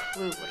have a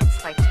clue what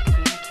it's like to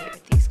communicate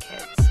with these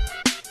kids.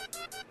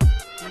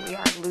 And we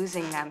are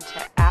losing them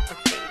to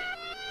apathy.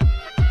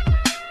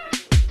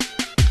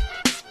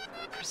 This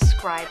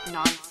prescribed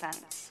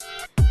nonsense.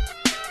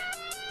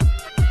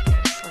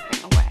 They're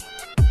slipping away.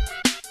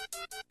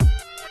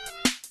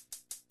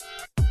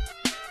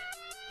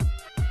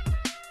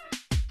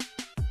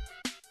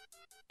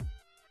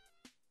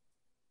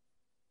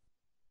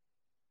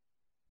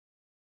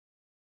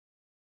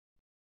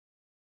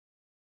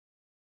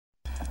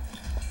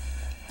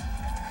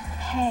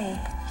 Hey.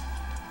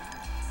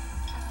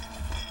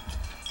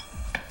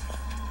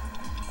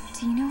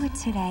 Do you know what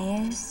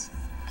today is?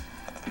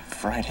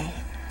 Friday?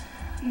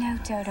 No,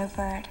 Dodo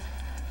Bird.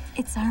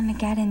 It's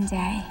Armageddon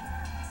Day.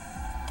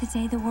 The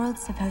day the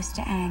world's supposed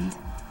to end.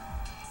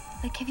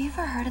 Like, have you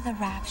ever heard of the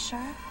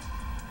Rapture?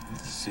 The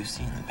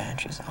Susie and the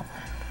Banshees album?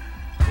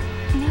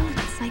 No,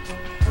 it's like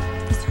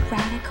this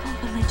radical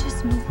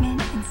religious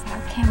movement in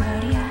South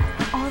Cambodia.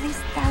 All these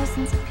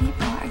thousands of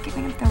people are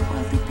giving up their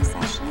worldly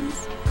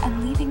possessions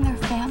and leaving their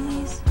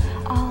families,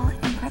 all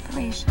in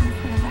preparation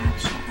for the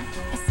rapture,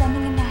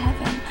 ascending into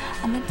heaven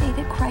on the day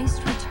that Christ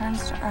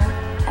returns to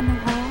earth and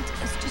the world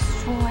is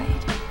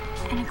destroyed.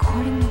 And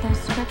according to those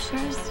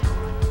scriptures,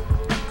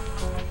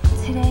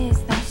 today is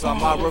that day. Saw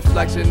my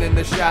reflection in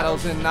the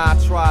shadows and I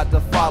tried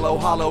to follow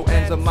hollow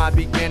ends of my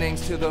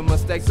beginnings to the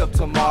mistakes of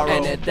tomorrow.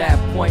 And at that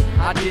point,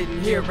 I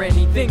didn't hear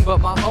anything but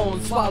my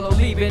own swallow,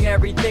 leaving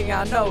everything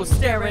I know,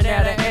 staring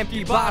at an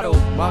empty bottle.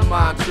 My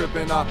mind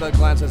tripping off the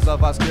glances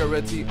of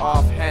obscurity,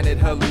 offhanded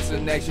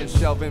hallucinations,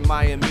 shelving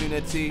my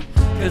immunity.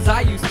 Cause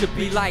I used to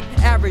be like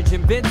average,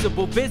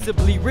 invincible,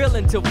 visibly real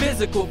until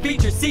physical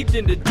features seeped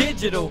into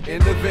digital.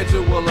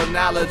 Individual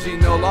analogy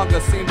no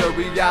longer seemed a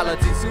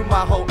reality. Soon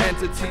my whole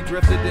entity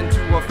drifted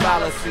into a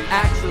fallacy.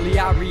 Actually,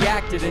 I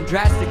reacted and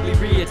drastically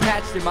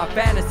reattached, and my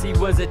fantasy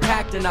was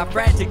attacked, and I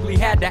frantically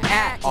had to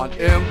act on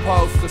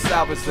impulse to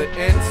salvage the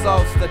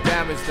insults, the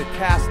damage, the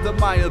cast of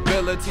my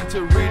ability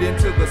to read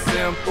into the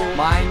simple.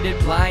 Minded,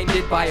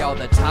 blinded by all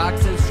the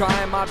toxins,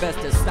 trying my best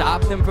to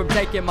stop them from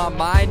taking my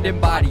mind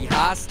and body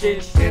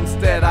hostage.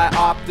 Instead, I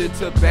opted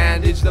to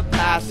bandage the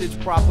passage,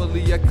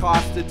 properly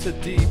accosted to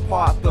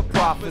depart the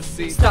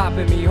prophecy.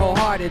 Stopping me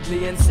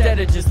wholeheartedly instead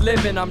of just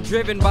living. I'm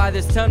driven by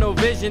this tunnel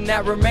vision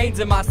that remains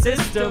in my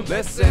system.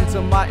 Listen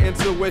to my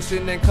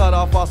intuition and cut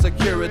off all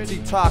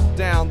security. Talk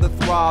down the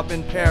throb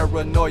and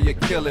paranoia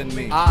killing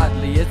me.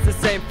 Oddly, it's the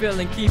same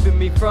feeling keeping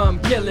me from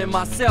killing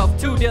myself.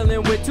 Too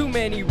dealing with too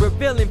many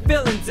revealing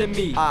feelings in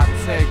me. I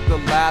take the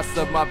last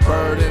of my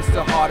burdens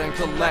to heart and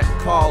collect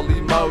call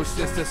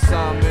emotions to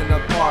sum in a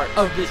part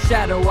of the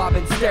shadow I've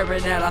been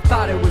staring at. I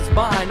thought it was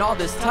mine all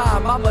this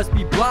time. I must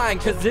be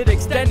blind cause it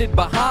extended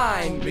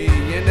behind me.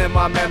 And in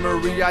my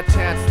memory I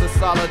chanced the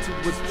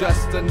solitude was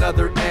just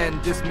another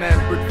end,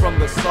 dismembered from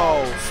the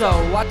soul. So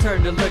I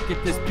turned to look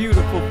at this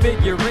beautiful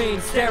figurine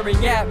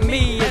staring at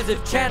me as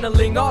if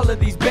channeling all of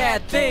these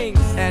bad things.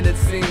 And it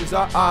seems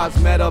our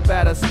odds met up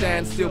at a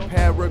standstill,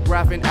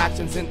 paragraphing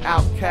actions and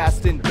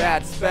outcasting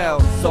bad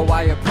spells. So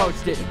I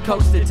approached it,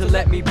 coaxed it to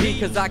let me be,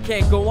 cause I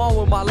can't go on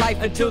with my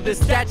life until this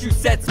statue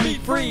sets me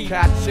free.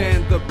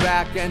 Catching the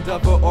back end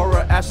of her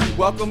aura as she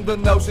welcomed the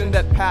notion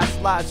that past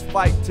lives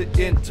fight to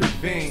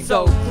intervene.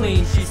 So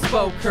clean she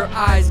spoke, her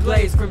eyes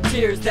glazed from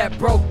tears that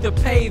broke the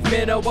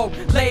pavement. Awoke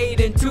late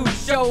and to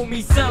show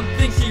me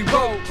something she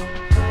wrote.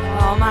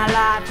 All my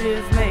life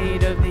is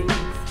made of these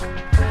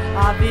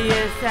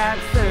obvious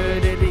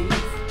absurdities.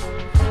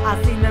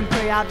 I've seen them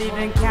pray, I've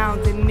even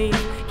counted needs.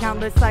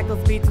 Countless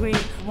cycles between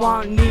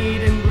want,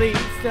 need, and bleed.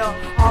 Still,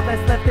 all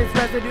that's left is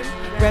residue.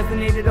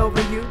 Resonated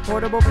over you.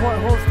 Portable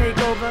portholes take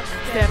over.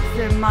 Steps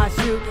in my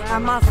shoe,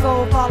 and my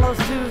soul follows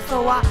too.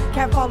 So I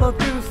can't follow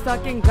through.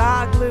 Stuck in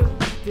God glue.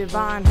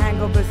 Divine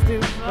hangover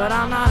stew. But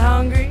I'm not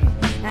hungry,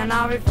 and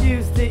I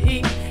refuse to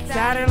eat.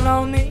 Sad and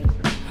lonely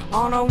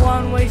on a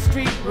one-way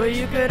street where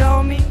you could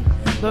own me.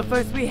 But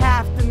first we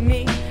have to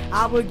meet.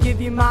 I will give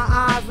you my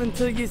eyes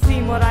until you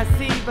see what I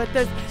see. But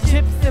there's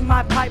chips in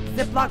my pipe,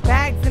 Ziploc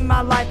bags in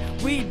my life,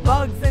 weed,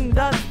 bugs, and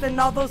dust, and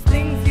all those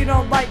things you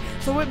don't like.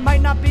 So it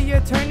might not be your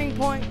turning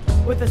point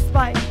with a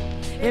spike.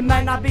 It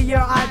might not be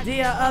your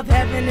idea of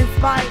heaven in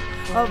spite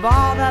of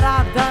all that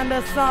I've done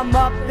to sum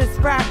up this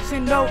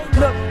fraction. No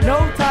look,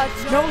 no touch,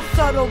 no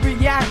subtle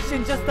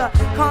reaction. Just a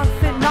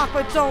constant knock,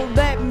 but don't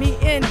let me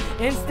in.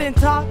 Instant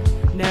talk,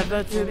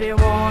 never to be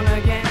worn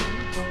again.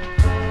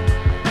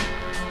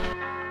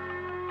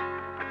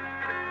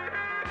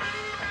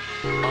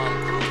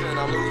 I'm cruising,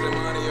 I'm losing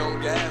money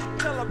on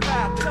gas.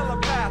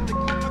 Telepathic,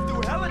 moving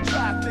through hella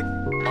traffic.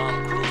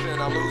 I'm cruising,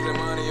 I'm losing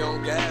money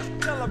on gas.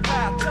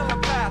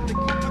 Telepathic,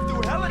 moving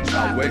through hella traffic.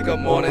 I wake up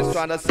mornings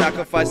trying to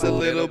sacrifice a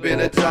little bit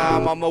of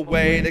time. I'm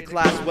away to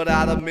class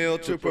without a meal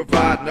to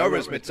provide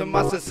nourishment to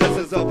my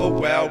successors of a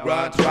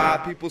well-run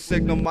tribe. People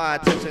signal my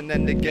attention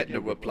and they get no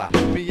reply.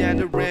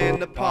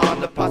 Meandering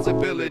upon the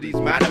possibilities,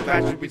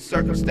 manufacturing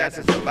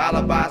circumstances of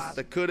alibis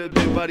that could have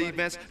been but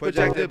events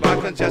projected by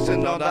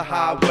congestion on the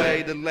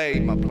highway.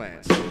 Delayed my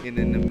plans in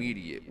an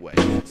immediate way.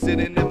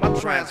 Sitting in my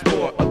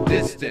transport of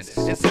distance,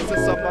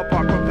 insistence of my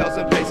park propels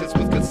and patience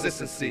with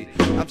consistency.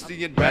 I'm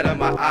seeing red in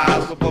my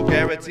eyes with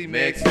vulgarity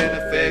mixed in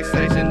a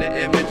fixation.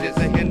 The images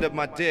that hinder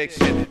my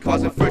diction,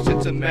 causing friction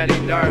to many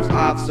nerves.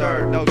 I've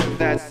served notions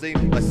that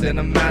seem like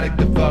cinematic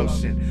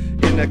devotion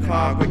in the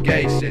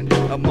congregation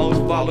of most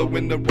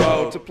following the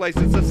road to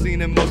places I've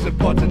seen and most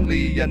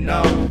importantly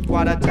unknown.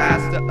 Quite a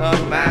task to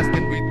unmask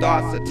and read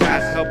thoughts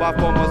attached, held by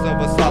forms of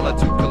a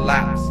solitude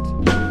collapsed.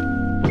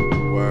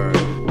 Word,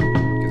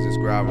 cause this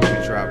gravel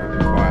we travel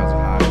requires a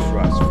high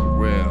trust for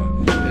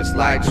real. It's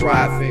like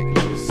traffic,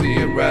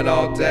 seeing red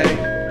all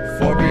day.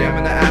 4 p.m.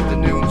 in the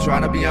afternoon,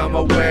 trying to be on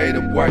my way to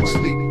work,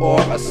 sleep, or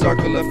a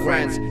circle of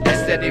friends.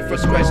 Extending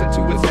frustration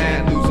to its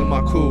end, losing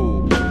my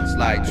cool. It's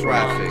like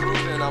traffic.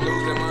 I'm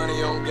losing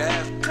money on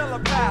gas.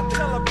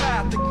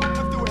 Telepathic,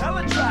 moving through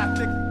hella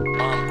traffic.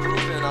 I'm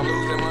cruising, I'm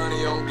losing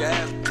money on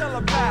gas.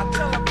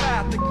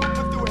 Telepathic,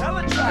 moving through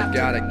hella traffic. I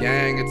got a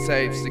gang of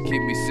tapes to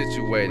keep me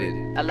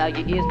situated. Allow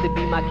your ears to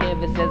be my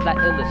canvas as I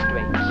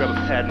illustrate. Grab a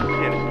pad and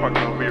pen, park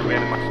the rear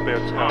end of my spare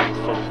time,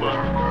 so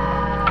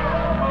far.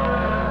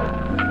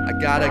 I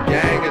got a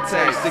gang of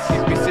tapes to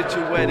keep me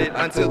situated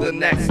until the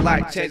next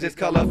light changes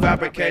color,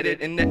 fabricated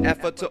in the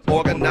effort to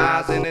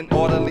organize in an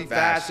orderly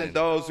fashion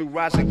those who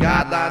ration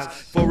guidelines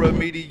for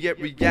immediate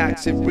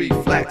reaction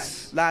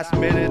reflex. Last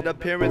minute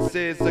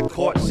appearances of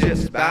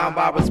courtships bound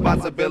by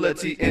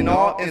responsibility in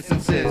all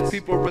instances.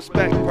 People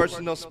respect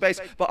personal space,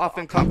 but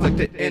often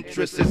conflicted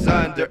interest is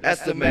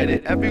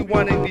underestimated.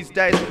 Everyone in these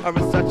days are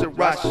in such a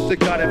rush to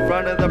cut in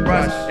front of the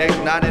brush,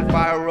 igniting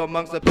fire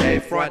amongst the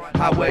paved front.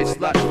 Highway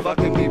sluts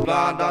fucking me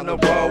blind on the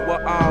road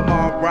where I'm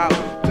en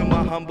route to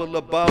my humble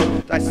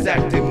abode,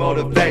 dissecting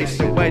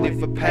motivation, waiting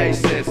for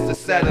patience to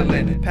settle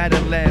in,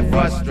 peddling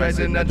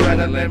frustration,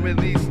 adrenaline,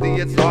 release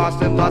the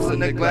exhaustion, loss and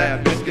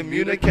neglect,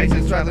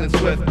 miscommunications traveling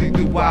swiftly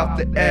throughout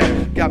the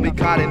air, got me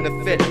caught in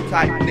the fit,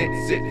 tight-knit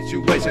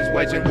situations,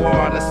 waging war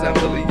on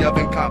assembly of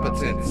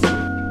incompetence.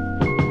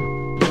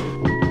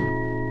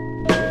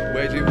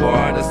 Waging war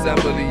on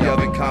assembly of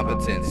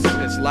incompetence.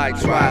 It's like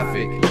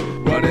traffic,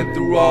 running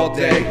through all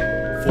day.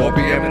 4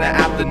 p.m. in the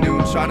afternoon,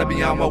 trying to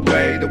be on my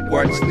way to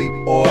work, sleep,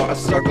 or a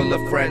circle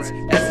of friends.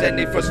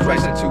 Extending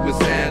frustration to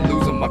its end,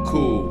 losing my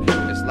cool.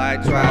 It's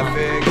like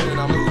traffic, and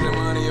I'm losing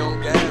money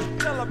on gas.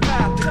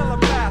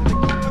 Telepathic,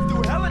 moving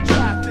through hella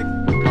traffic.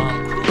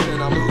 I'm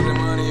cruising, I'm losing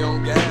money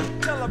on gas.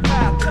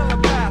 Telepathic,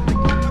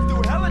 moving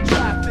through hella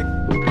traffic.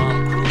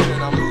 I'm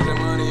cruising, I'm losing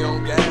money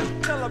on gas.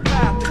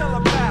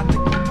 Telepathic,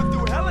 moving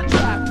through hella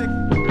traffic.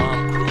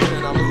 I'm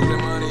cruising, I'm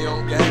losing money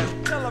on gas.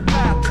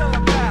 Telepathic.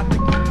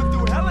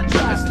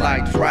 It's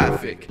like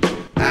traffic,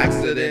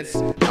 accidents.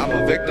 I'm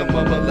a victim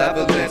of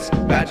malevolence,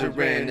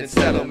 badgering in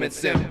settlement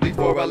simply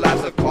for a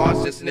lapse of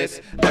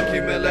consciousness,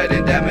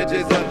 accumulating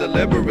damages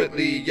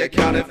undeliberately,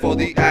 accounting for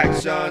the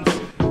actions.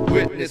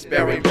 Witness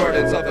bearing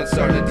burdens of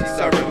uncertainty,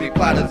 serving me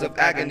platters of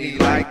agony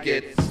like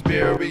it's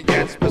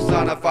experience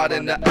personified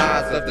in the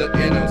eyes of the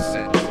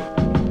innocent.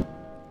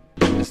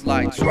 It's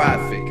like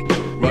traffic,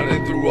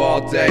 running through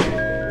all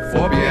day.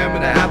 4 p.m.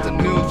 in the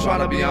afternoon, trying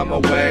to be on my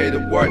way to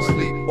work,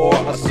 sleep, or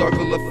a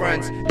circle of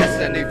friends.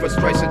 Extending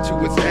frustration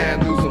to its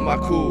end, losing my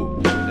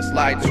cool. It's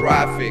like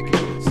traffic,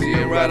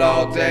 seeing red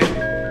all day.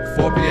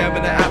 4 p.m.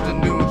 in the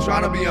afternoon,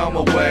 trying to be on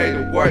my way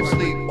to work,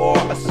 sleep, or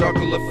a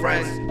circle of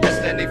friends.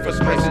 Extending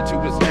frustration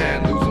to its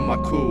end, losing my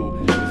cool.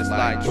 It's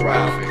like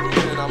traffic,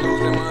 and I'm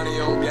losing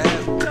money on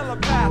gas.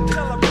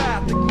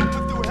 Telepathic,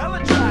 moving through hella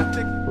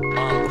traffic.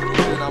 I'm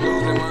cruising, I'm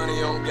losing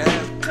money on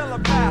gas.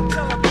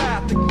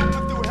 telepathic,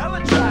 moving through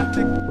hella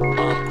traffic.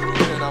 I'm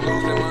cruising, I'm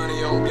losing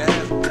money on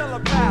gas.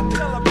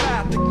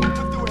 Telepathic,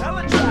 moving through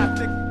hella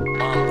traffic.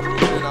 I'm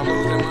cruising, I'm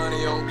losing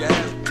money on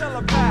gas.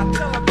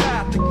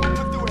 Telepathic,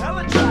 moving through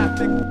hella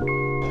traffic.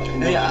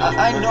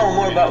 I know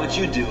more about what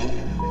you do,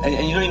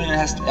 and you don't even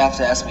have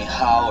to ask me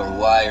how or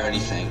why or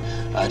anything,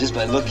 just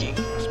by looking,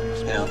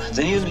 you know.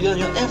 So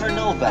you'll ever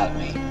know about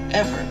me,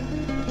 ever.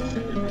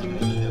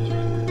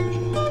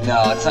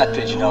 No, it's not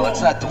pigeonhole.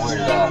 It's not the word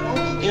at all.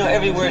 You know,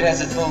 every word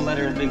has its own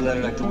letter, a big letter,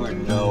 like the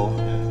word no.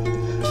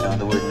 You know,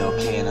 the word no,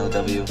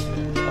 K-N-O-W.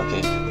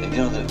 Okay, and you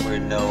know the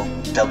word no,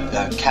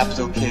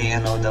 capital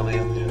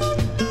K-N-O-W.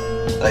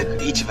 Like,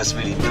 each of us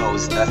really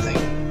knows nothing,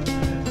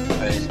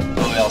 right?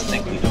 But we all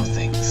think we know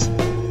things,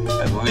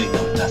 right? But we really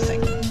know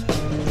nothing.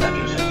 That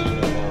means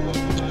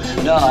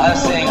no, I'm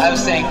saying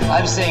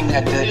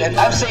that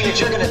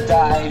you're gonna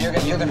die,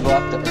 you're gonna go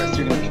off the earth,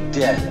 you're gonna be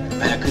dead.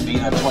 Man, it could be,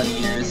 20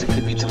 years, it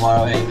could be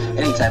tomorrow,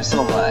 anytime,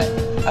 so am I.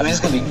 I mean, it's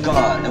gonna be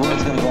gone, the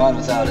world's gonna go on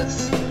without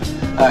us.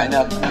 Alright,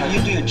 now,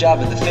 you do your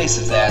job in the face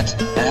of that,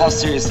 and how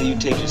seriously you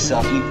take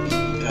yourself,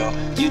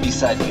 you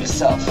decide for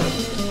yourself.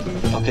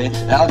 Okay?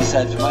 And I'll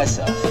decide for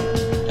myself.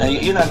 Now,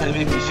 you're not gonna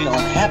make me feel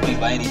unhappy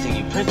by anything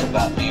you print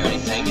about me or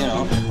anything,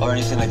 or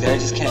anything like that. I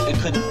just can't,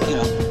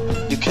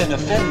 you couldn't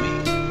offend me.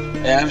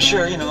 And I'm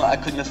sure, I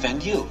couldn't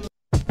offend you.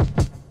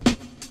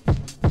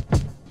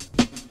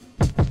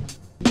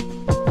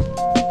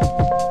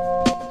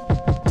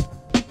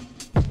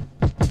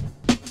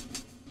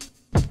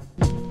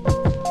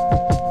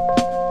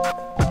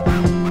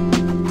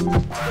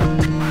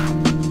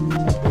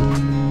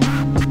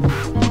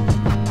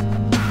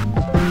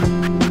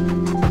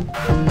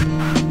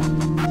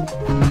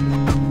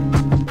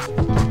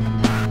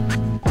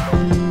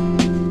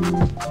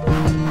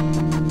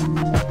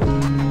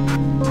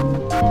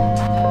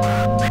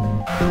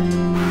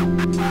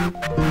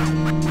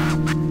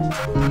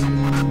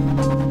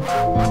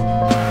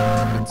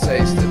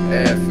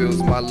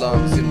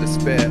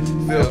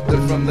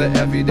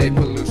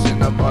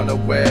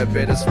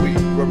 Bittersweet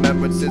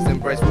remembrances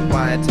embraced with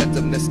my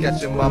attentiveness,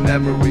 sketching my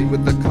memory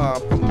with the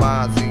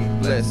compromising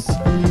bliss.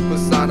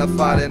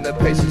 Personified in the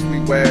patience we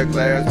wear,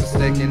 glares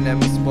mistaken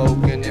and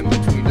misspoken in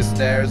between the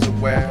stares,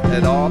 aware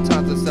at all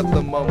times except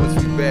the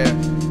moments we bear.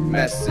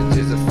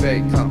 Messages of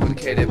fate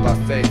complicated by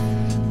faith.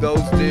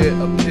 Those did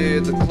appear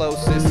the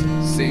closest,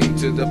 seem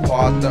to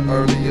depart the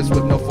earliest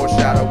with no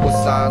foreshadow or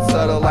sign.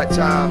 Subtle like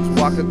chimes,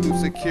 walking through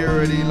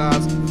security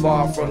lines,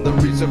 far from the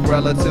reach of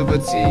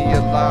relativity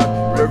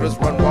aligned. Rivers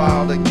run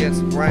wild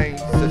against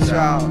grains. The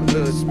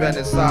childhood spent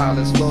in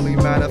silence, slowly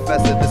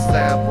manifested the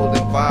sampled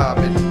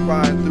environment.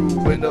 Crying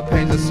through window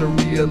panes of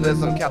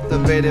surrealism,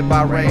 captivated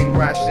by rain,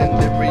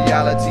 rationed in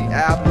reality.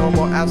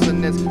 Abnormal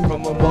abstinence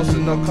from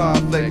emotional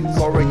conflict,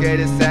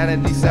 corrugated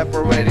sanity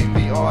separating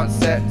the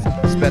onset.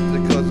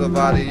 Spectacles of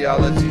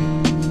ideology,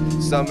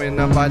 summing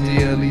up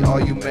ideally all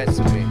you meant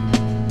to me.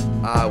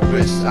 I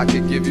wish I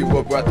could give you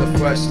a breath of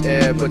fresh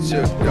air, but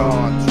you're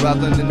gone.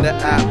 Traveling in the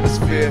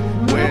atmosphere,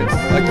 winds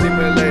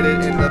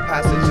accumulated in the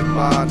passage of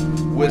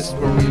mind,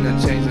 whispering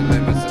and changing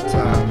limits of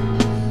time.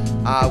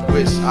 I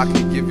wish I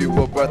could give you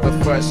a breath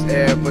of fresh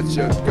air, but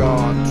you're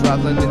gone.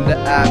 Traveling in the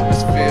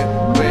atmosphere,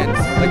 winds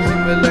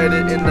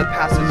accumulated in the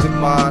passage of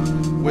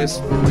mind,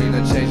 whispering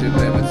and changing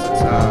limits of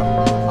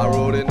time. I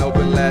wrote an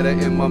open letter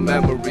in my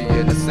memory,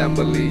 an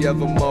assembly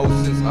of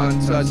emotions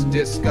untouched,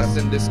 discussed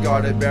and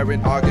discarded,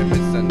 bearing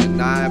arguments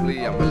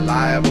undeniably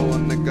unreliable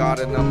in the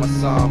garden of my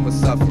somber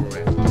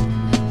suffering.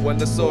 When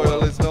the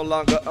soil is no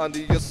longer under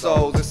your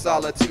soles, in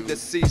solitude that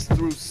cease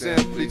through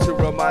simply to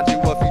remind you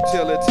of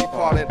utility.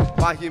 Pardon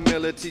my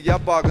humility, I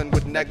bargain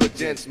with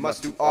negligence,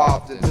 must do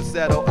often to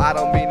settle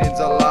idle meanings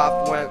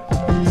aloft. When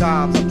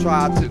times I've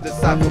tried to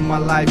decipher my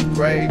life,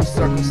 grave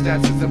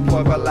circumstances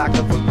employed by lack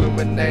of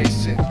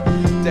illumination.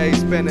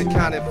 Days spent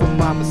accounting for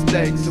my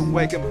mistakes,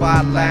 awakened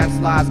by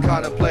landslides,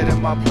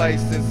 contemplating my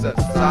place in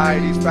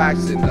society's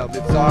fraction of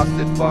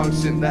exhausted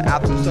function. The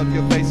absence of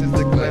your face is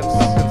the glimpse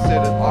I've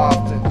considered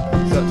often,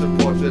 such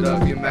a portrait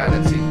of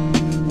humanity.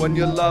 When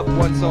your loved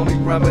ones only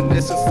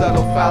reminisce of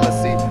subtle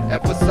fallacy,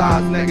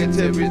 emphasize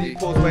negativity,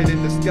 pulls weight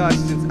in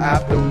discussions,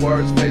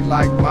 afterwards fade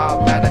like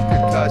mild manic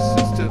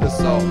concussions to the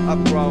soul.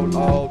 I've grown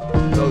old,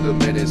 though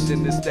diminished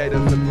in this state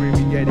of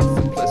abbreviated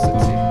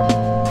simplicity.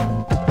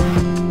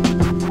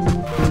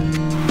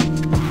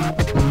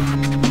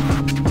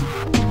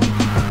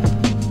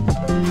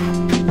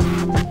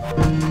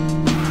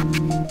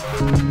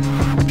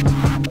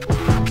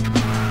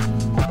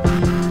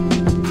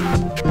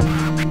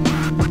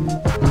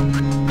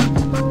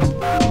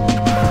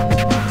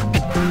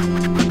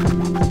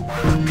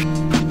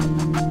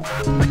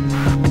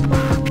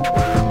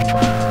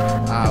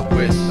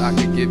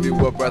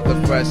 Breath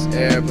of fresh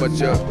air, but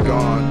you're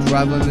gone.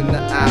 Traveling in the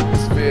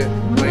atmosphere,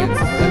 winds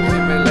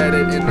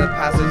accumulated in the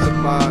passage of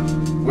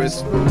mind,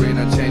 whispering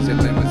and changing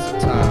limits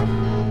of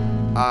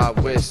time. I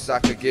wish I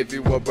could give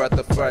you a breath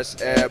of fresh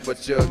air,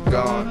 but you're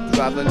gone.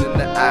 Traveling in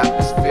the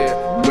atmosphere,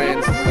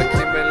 winds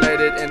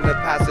accumulated in the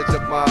passage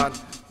of mind,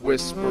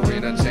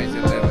 whispering and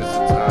changing limits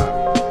of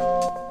time.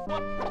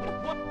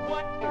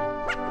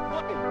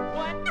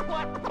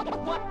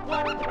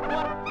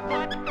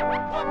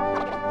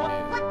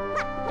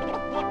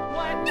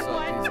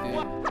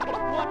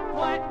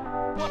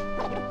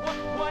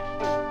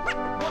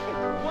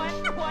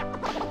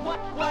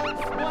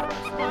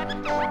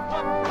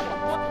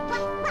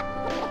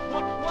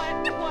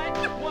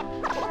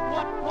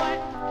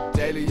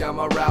 Daily I'm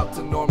a route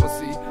to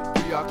normalcy,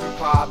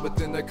 preoccupied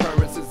within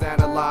occurrences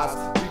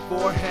analyzed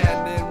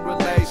beforehand in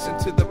relation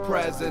to the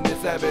present.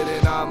 It's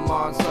evident I'm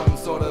on some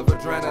sort of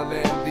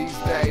adrenaline these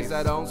days.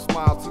 I don't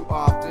smile too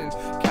often,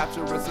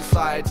 capturing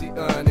society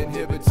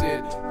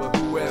uninhibited. But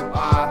who am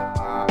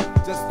I?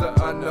 Just an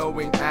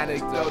unknowing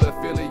anecdote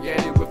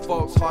affiliated with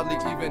folks hardly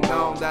even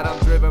known that I'm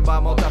driven by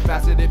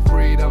multifaceted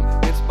freedom,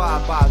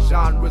 inspired by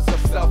genres of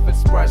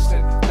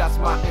self-expression. That's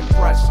my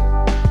impression.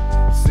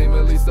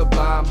 Seemingly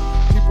sublime.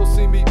 People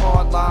see me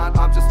online,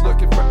 I'm just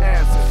looking for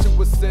answers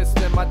to assist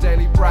in my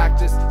daily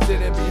practice,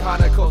 sitting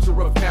behind a culture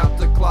of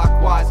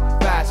counterclockwise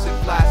fashion,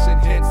 flashing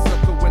hints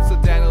of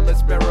coincidental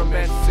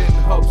experiments in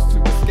hopes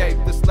to escape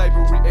the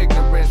slavery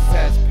ignorance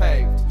has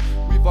paved.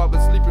 We've all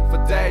been sleeping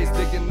for days,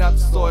 digging up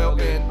soil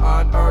in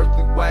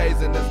unearthly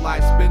ways, and as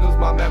light spindles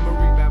my memory,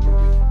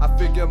 I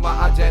figure my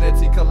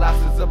identity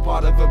collapses a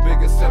part of a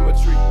bigger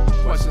symmetry.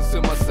 Questions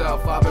to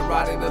myself, I've been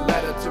writing a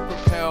letter to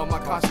propel my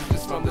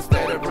consciousness from the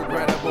state of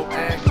regrettable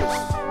anguish.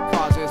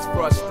 Causes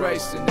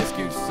frustration,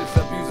 excuses,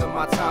 abusing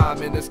my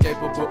time,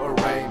 inescapable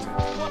arraignment.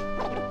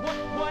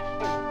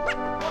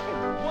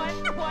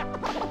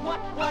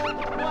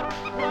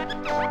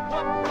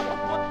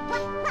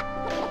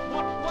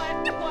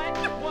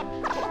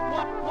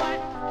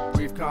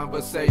 Brief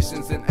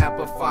conversations in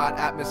amplified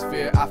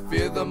atmosphere. I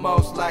fear the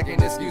most,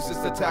 lacking excuses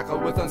to tackle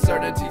with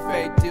uncertainty.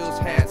 Fate deals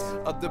hands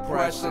of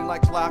depression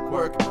like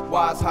clockwork.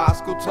 Wise high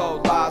school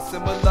told lies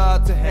similar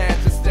to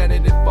hands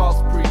extended in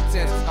false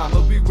pretense.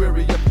 I'ma be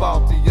weary of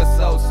faulty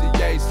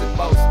association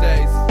most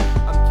days.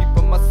 I'm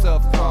keeping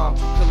myself calm,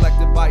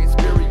 collected by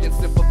experience,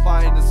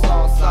 simplifying the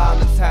song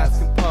silence has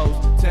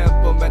composed.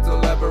 Temperamental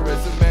leverage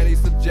and many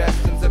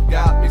suggestions have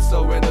got me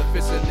so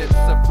inefficient. It's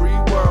a free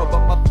world,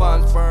 but my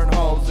funds burn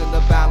holes in the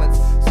balance.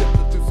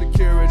 Sifting through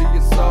security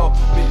and so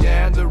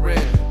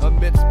meandering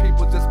amidst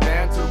people just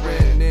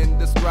bantering. In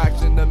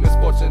distraction, the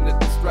misfortunate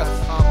distress,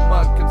 I'm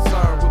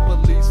unconcerned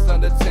with police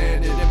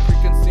unattended and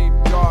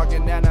preconceived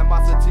jargon,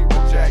 animosity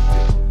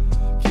rejected.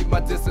 Keep my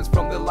distance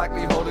from the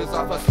likely holders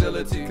of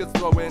hostility, cause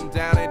throwing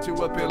down ain't too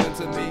appealing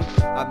to me.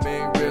 I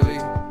mean, really,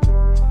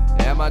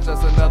 am I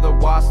just another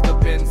washed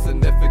up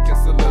insignificant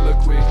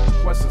soliloquy?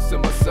 Questions to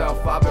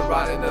myself, I've been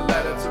writing a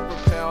letter to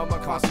propel my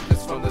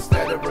consciousness from the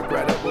state of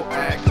regrettable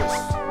anguish.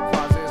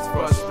 Causes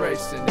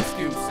frustration,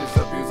 excuses,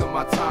 abusing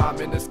my time,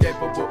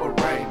 inescapable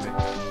arraignment.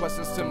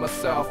 Questions to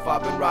myself,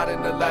 I've been writing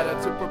a letter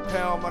to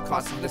propel my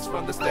consciousness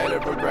from the state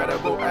of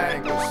regrettable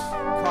anguish.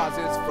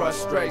 Causes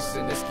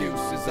frustration,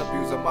 excuses,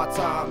 abusing my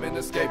time,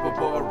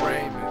 inescapable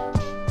arraignment.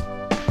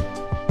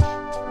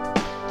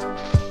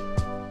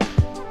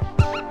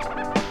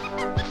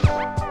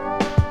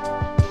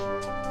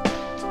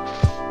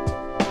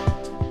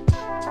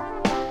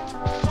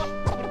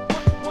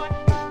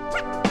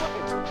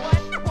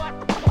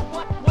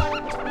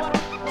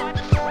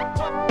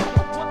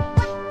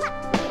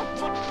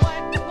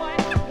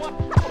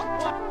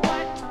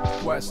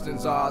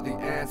 Questions are the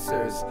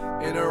answers.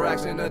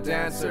 Interaction, a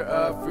dancer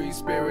of free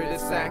spirited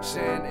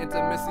sanction.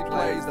 Intimacy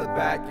plays the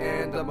back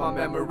end of my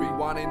memory,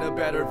 wanting a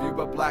better view,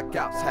 but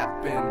blackouts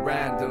happen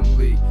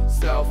randomly.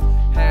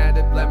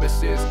 Self-handed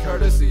blemishes,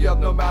 courtesy of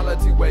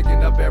normality.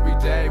 Waking up every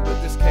day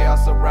with this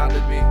chaos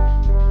surrounding me.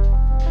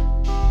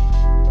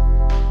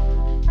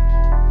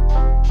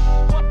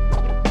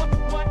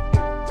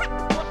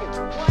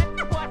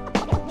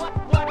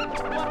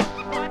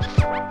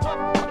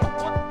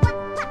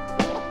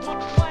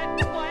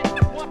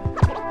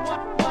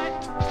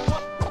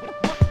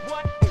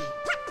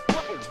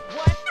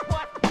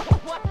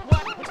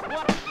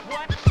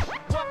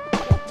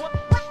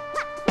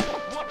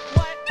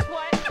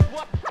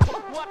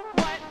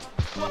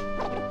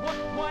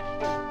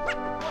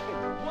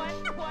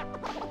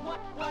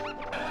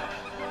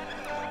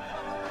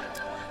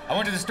 I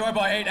went to the store,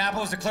 bought 8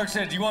 apples. The clerk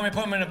said, "Do you want me to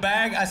put them in a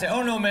bag?" I said,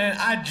 "Oh no, man,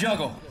 I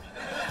juggle.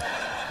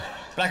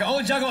 But I can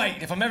only juggle 8.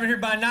 If I'm ever here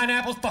buying 9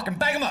 apples, fucking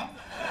bag them up."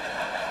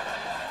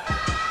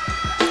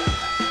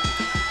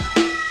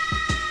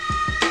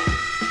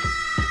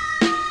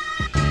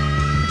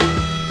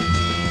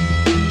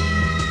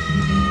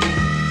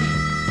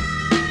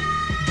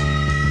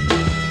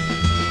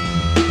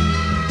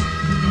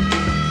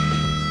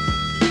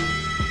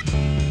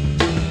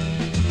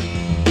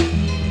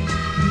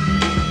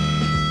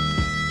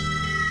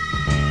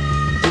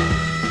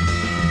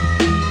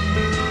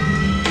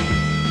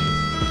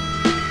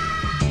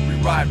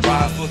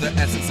 Rise for the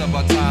essence of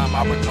our time.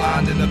 I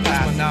reclined in the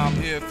past, but now I'm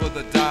here for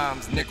the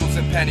dimes. Nickels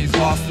and pennies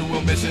lost through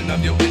omission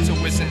of your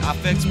intuition. I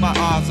fix my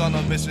eyes on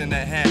a mission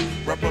at hand.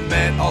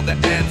 Reprimand all the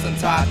ends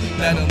untied,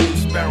 let them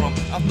loose, spare them.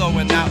 I'm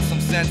throwing out some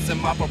sense in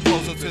my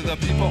proposal to the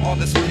people on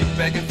the street,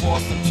 begging for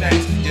some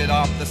change. Get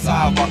off the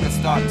sidewalk and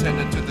start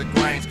tending to the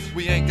grains.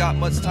 We ain't got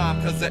much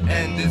time, cause the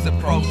end is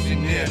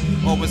approaching near.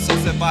 Always so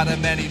set by the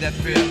many that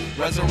fear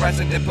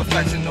resurrection,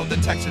 imperfection, no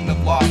detection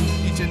of loss.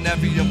 Each and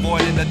every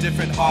avoiding a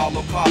different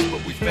holocaust,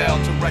 but we fail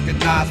to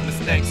recognize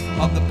mistakes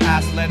of the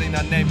past, letting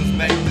our neighbors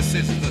make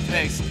decisions of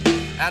haste.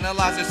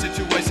 Analyze the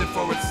situation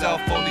for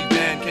itself, only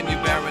then can you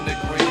bear an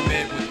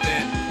agreement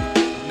within.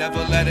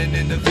 Never let an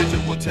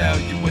individual tell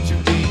you what you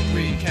need.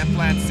 Greed can't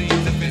plant seeds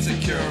of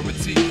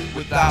insecurity.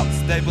 Without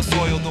stable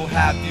soil, they'll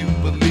have you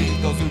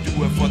believe those who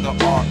do it for the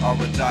art are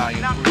a dying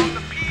breed. Now from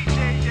the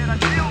PJs, yet I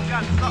still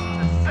got something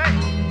to say.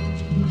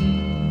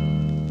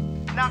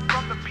 Not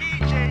from the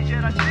PJs,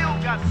 yet I still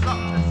got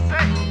something to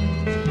say.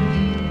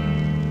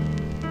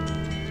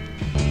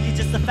 You're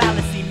just a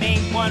fallacy,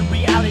 main one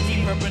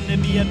reality, purpose to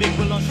be a big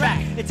wheel on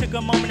track. It took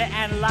a moment to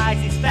analyze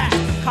these facts,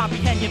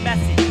 comprehend your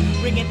message,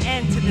 bring an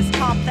end to this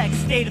complex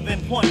state of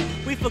employment.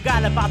 We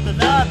forgot about the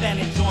love and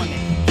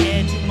enjoyment,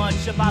 cared too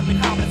much about the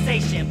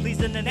compensation,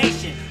 pleasing the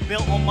nation,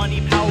 built on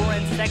money, power,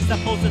 and sex. I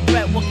pose a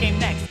threat, what came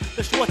next?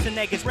 The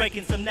Schwarzeneggers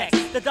breaking some necks,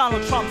 the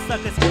Donald Trump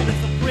suckers holding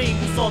some cream.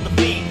 We saw the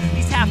fiend,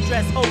 these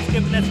half-dressed hoes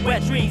giving us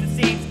wet dreams.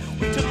 It seems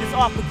we took this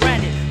all for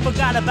granted,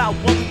 forgot about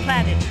what we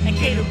planted, and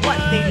catered what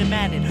they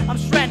demanded. I'm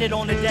stranded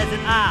on a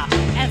desert isle,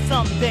 and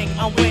some think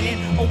I'm winning,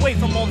 away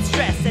from all the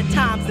stress, at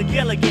times the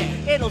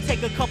Gilligan. It'll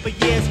take a couple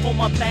years for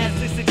my plans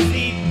to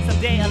succeed,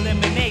 someday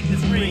eliminate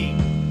this greed.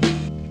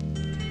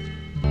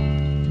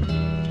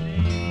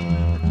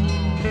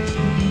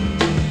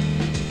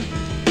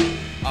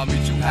 I'll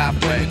meet you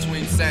halfway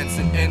between sense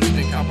and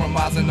instinct,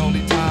 compromising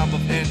only time of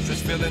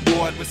interest, filling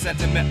void with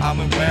sentiment. I'm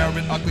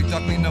wearing ugly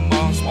duckling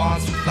among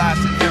swans who flash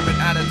inherent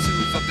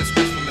attitudes of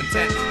disgraceful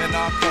intent. And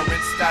our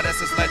current status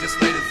as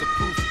legislators of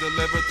proof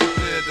delivered through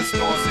clear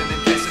distortion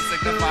in case it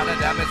signify the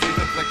damage we've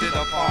inflicted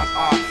upon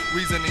our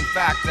reasoning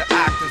fact to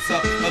act as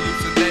a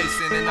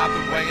hallucination. And I've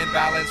been weighing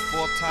balance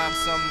 4 times,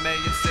 some may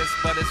insist,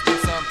 but it's been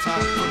some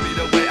time for me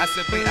to weigh. I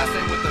simply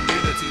ascertain with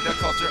immunity the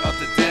culture of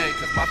today,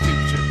 cause my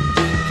future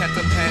can't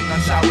depend on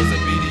showers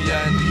of media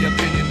and the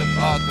opinion of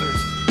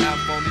others. Now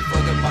only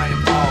further my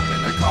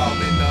involvement, a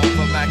calling of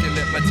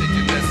immaculate,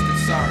 meticulous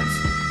concerns,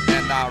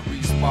 and I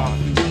respond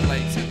through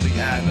blatantly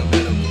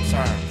analytical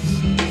terms.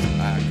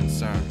 I'm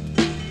concerned.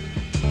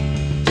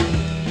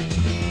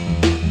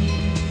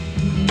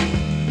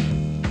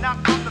 Now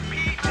from the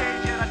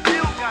PJs, yet I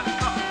still got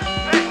something to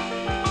say.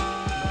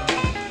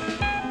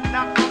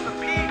 Now from the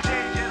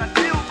PJs, yet I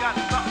still got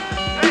something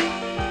to say.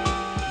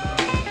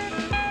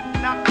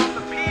 Now from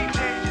the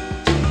PJs.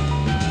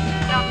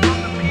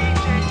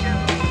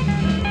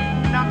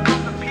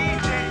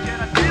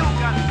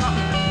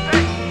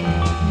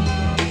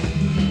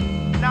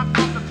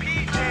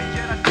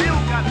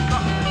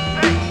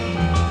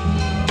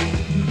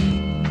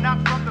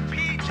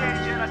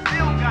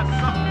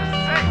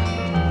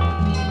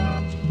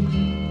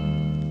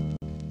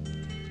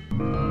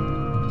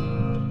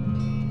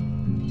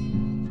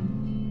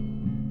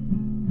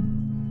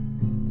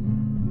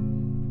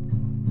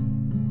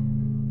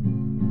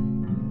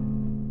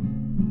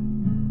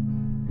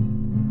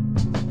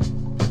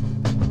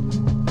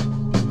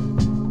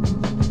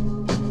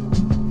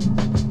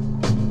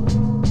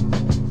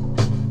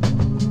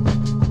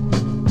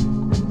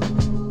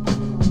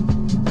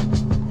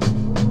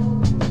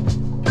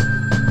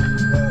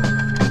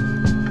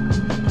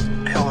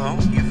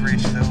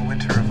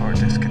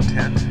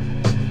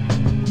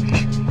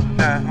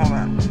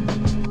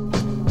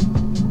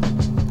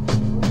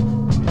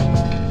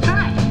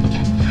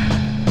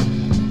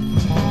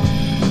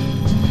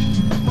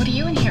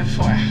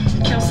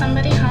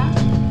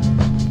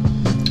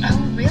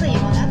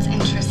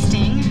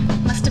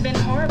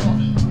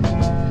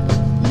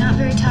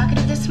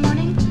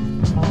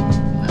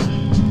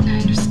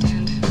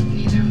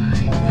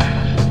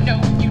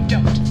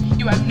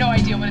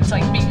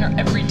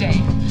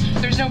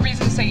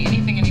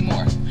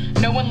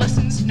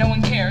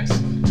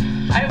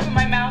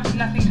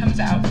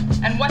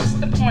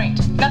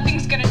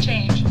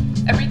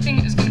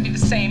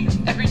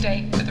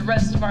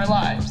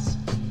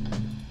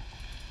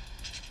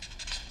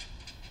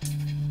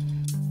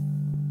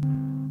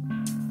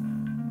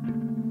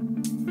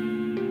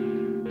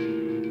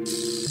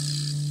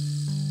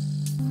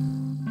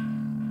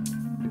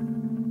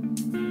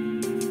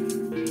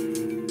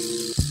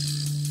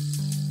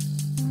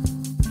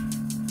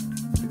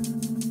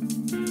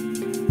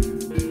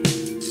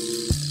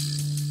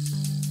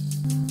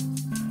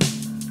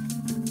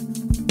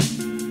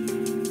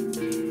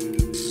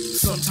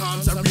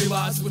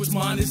 Which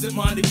mine isn't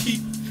mine to keep,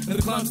 and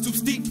the climb's too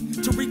steep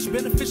to reach,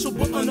 beneficial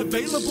but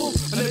unavailable,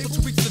 unable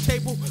to reach the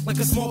table like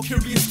a small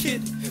curious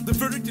kid. The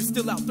verdict is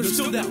still out, there's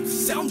still doubt,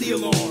 sound the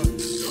alarm.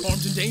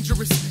 Armed and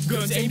dangerous,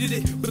 guns aimed at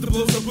it, but the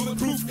blows are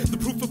bulletproof, the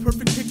proof of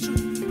perfect picture,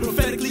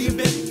 prophetically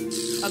embedded.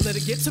 I let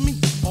it get to me,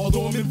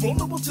 although I'm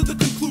invulnerable to the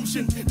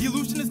conclusion. The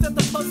illusion is that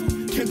the puzzle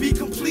can be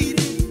completed.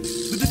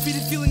 The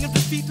defeated feeling of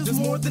defeat does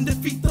more than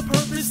defeat the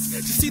purpose.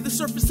 To see the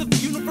surface of the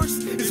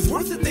universe is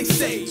worth it, they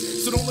say.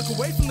 So don't look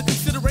away from the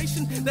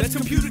consideration that's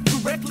computed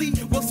correctly,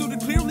 well suited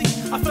clearly.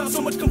 I found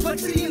so much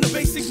complexity in the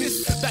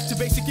basicness. Back to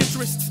basic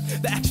interests.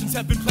 The actions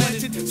have been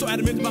planted, so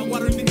adamant about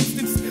watering the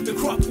instance. The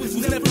crop was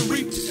never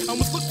reaped. I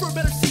must look for a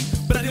better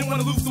seat, but I didn't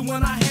want to lose the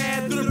one I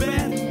had. Good or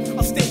bad,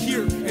 I'll stay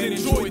here and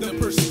enjoy the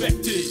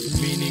perspective.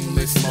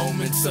 Meaningless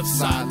moments of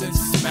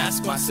silence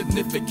mask my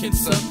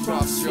significance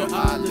across your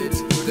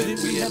eyelids. That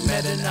we had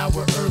met an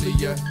hour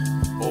earlier,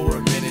 or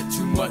a minute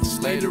too much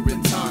later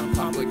in time,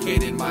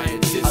 complicating my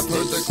existence. I've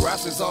heard the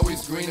grass is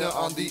always greener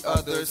on the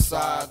other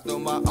side, though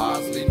my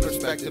eyes lead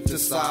perspective to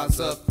size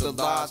of the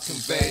lies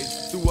conveyed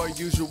through our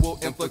usual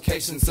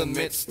implications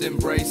amidst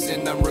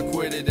embracing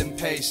unrequited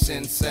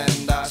impatience.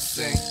 And I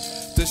sing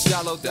the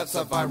shallow depths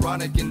of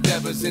ironic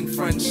endeavors in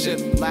friendship,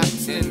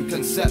 lapped in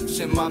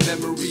conception. My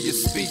memory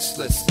is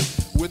speechless,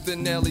 with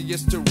an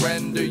alias to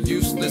render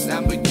useless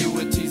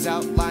ambiguities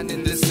outlined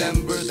in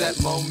December.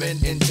 That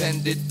moment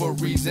intended for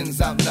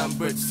reasons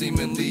outnumbered,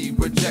 seemingly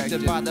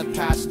rejected by the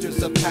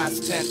pastures of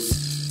past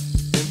tense.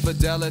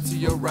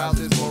 Infidelity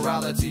arouses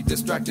morality,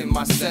 distracting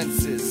my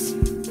senses.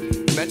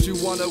 Met you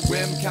on a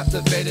whim,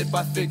 captivated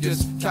by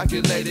figures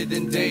calculated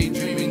in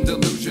daydreaming,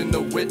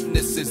 delusional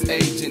witnesses,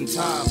 age and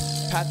time.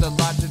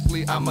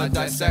 Pathologically, I'ma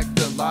dissect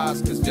the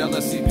lies, cause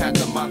jealousy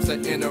pantomimes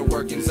the inner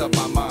workings of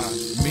my mind.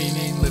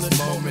 Meaningless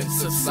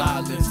moments of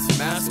silence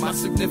mask my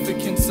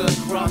significance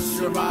across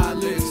your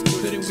eyelids.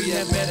 Couldn't we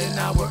have met an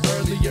hour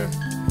earlier,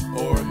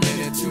 or a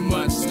minute too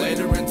much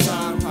later in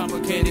time,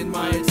 complicating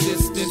my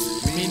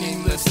existence?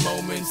 Meaningless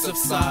moments of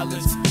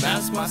silence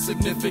mask my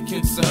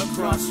significance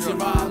across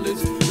your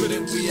eyelids.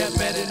 Couldn't we have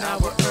met an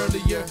hour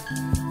earlier,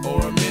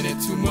 or a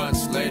minute too much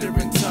later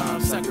in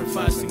time,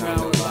 sacrificing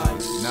our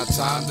lives? Now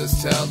time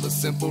does tell the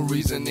simple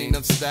reasoning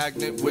of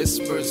stagnant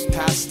whispers,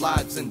 past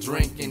lives and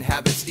drinking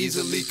habits,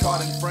 easily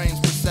caught in frames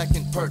per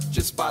second,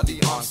 purchased by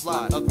the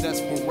onslaught of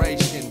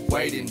desperation,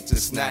 waiting to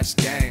snatch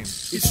game.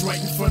 It's right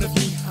in front of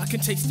me, I can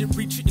taste it,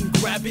 reach it and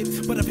grab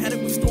it, but I've had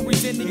it with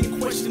stories ending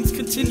and questions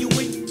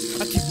continuing.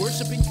 I keep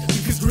worshiping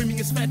because dreaming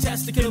is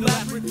fantastic and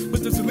elaborate,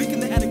 but there's a leak in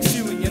the attic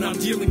ceiling and I'm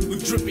dealing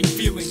with dripping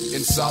feeling.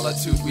 In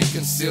solitude we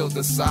conceal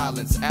the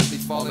silence, aptly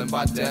fallen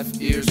by deaf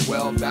ears,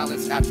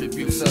 well-balanced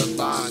attributes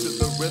aligned to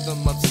the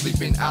rhythm of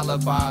sleeping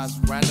alibis,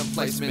 random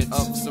placement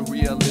of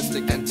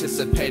surrealistic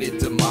anticipated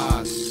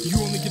demise. You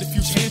only get a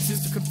few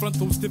chances to confront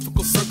those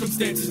difficult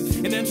circumstances,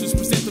 and answers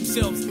present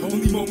themselves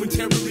only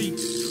momentarily.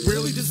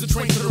 Rarely does the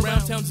train cut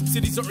around towns and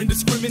cities are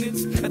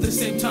indiscriminate, at the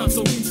same time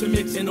so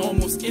intimate and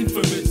almost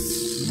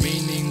infamous.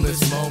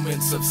 Meaningless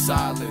moments of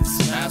silence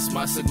mask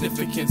my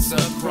significance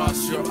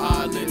across your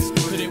eyelids.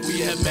 Couldn't we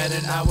have met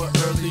an hour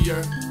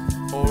earlier,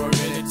 or a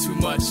minute too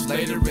much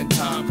later in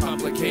time,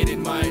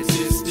 complicating my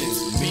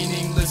existence?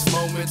 Meaningless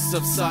moments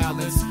of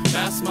silence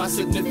mask my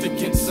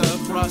significance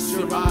across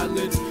your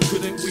eyelids.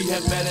 Couldn't we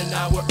have met an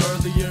hour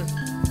earlier,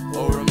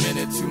 or a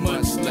minute too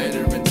much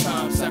later in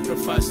time,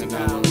 sacrificing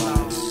our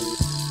lives?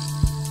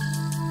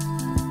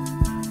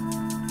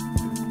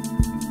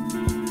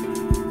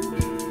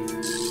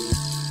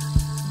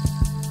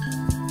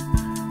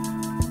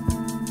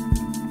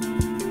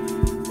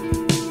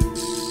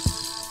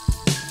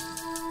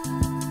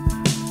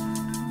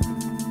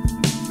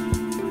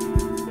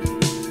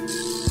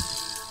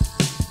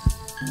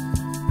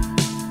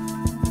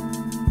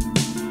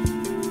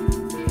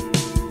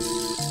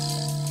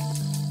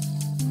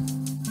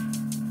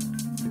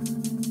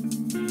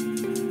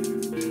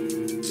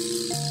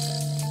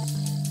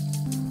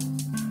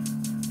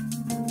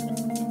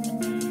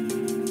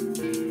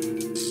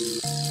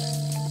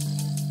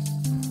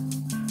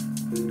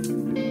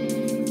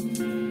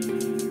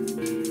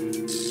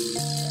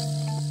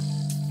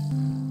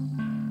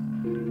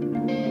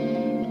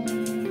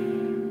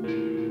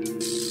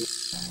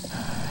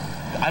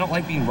 I don't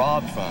like being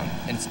robbed from,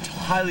 and it's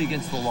highly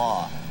against the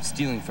law,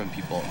 stealing from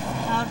people.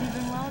 How have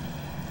you been robbed?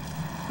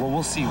 Well,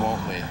 we'll see,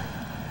 won't we?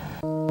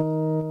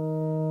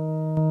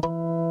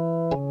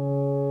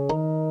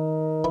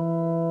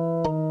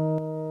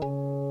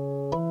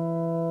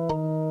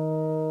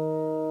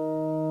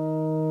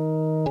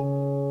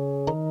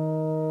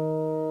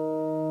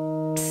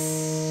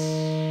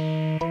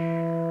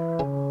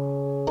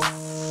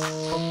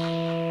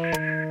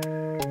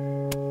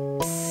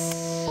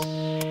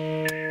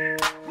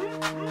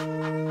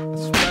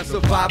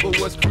 Survival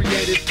was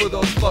created for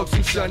those folks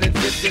who shun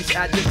existence,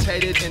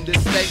 agitated in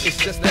this state. It's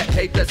just that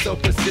hate that's so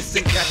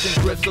persistent,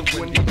 catching grips of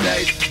windy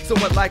days.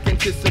 Somewhat like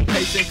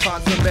anticipation,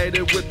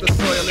 consummated with the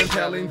soil,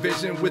 impelling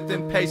vision with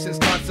impatience.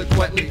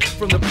 Consequently,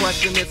 from the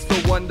question, it's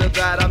the wonder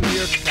that I'm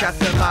here,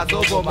 casting lies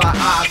over my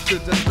eyes to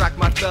distract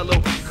my fellow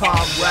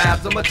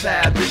comrades. I'm a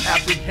tad bit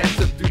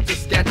apprehensive due to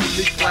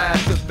scantily clad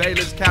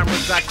surveillance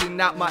cameras acting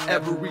out my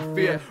every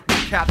fear.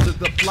 Capture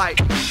the plight,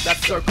 that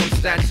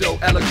circumstantial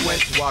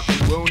eloquence, walking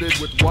wounded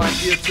with one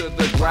ear to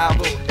the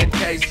gravel,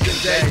 encased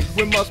in days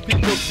when most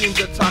people seem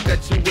to talk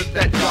at you with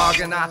that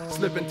jargon. I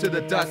slip into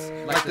the dust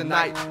like the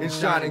night in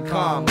shining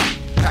calm.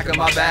 Packing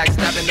my bag,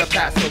 snapping the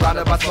past,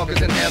 surrounded by smokers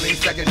inhaling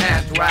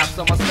secondhand drafts.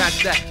 I'ma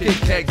smash that, kick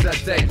kegs a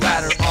day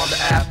ladder on the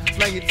app,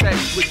 slanging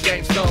tapes with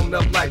games sewn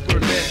up like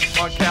Berlin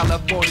on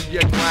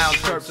California ground,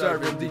 curb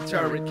serving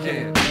deterrent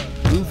kin.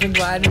 Moving,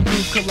 gliding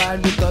through,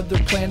 collide with other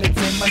planets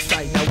in my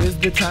sight. Now is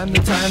the time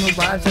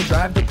arrives. I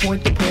drive the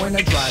point I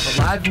drive.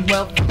 Alive and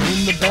well, for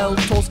whom the bell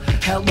tolls.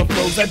 Hella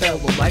flows, I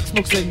bellow like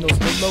smoke signals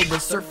below the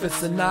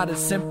surface, and not as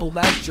simple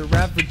as your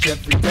average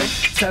everyday.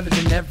 Savage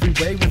in every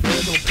way with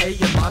little pay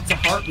and lots of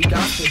heart. We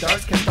got the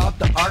darts, can't stop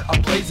the art. Our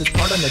plays is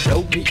part on the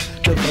dope beat.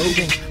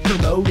 Devoting,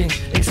 promoting,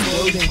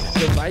 exploding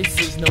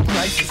devices, no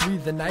crisis. We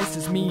the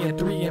nicest, me and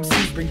 3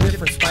 MCs bring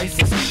different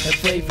spices and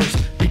flavors.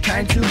 Be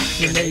kind to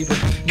your neighbor.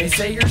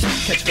 Naysayers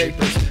catch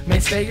vapors.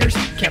 Mainstayers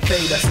can't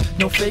fade us.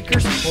 No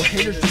fakers or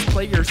haters, just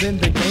players in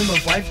the game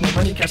of life. No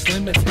money, cash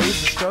limits,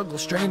 days of struggle,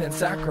 strain, and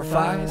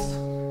sacrifice.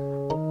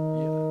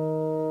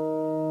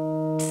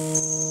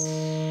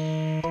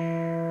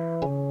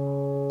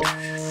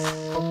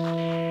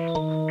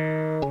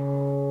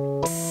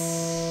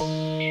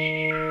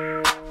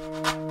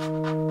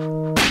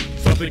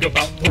 Something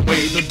about the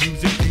way the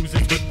music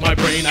fuses with my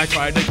brain. I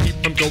try to keep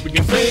from going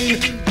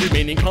insane,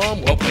 remaining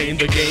calm while playing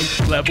the game.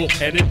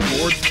 Level-headed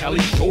towards Cali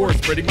shore,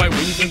 spreading my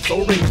wings and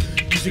soaring.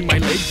 Using my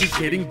legs is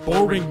getting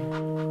boring.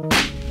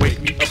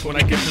 Wake me up when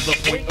I get to the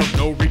point of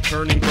no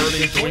returning.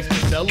 Burning joints to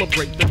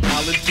celebrate the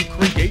talent to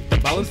create the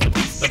balance to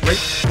beat the break.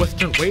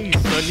 Western ways,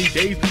 sunny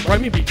days,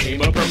 rhyming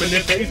became a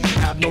permanent phase.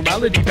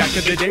 Abnormality back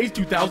in the days,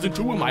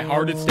 2002 in my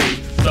heart it stays.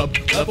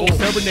 Sub-level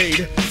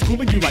serenade,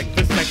 schooling you like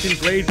the 2nd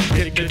grade.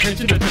 Getting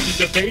attention to touching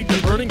the fade.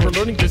 The burning, we're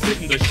learning to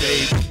sit in the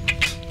shade.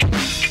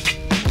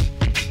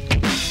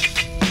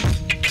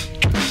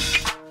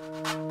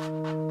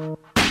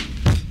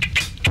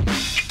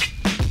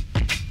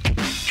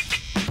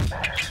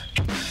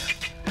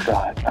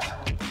 God,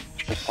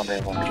 just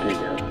something I want to do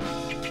here.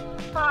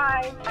 Hi,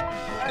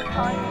 I'm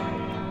calling.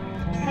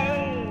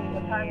 Hey,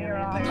 what time you're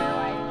on?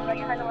 I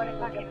kind of want to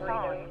talk your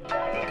phone.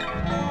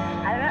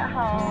 I'm at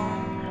home.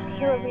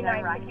 It would be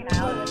nice if you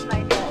would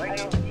my door.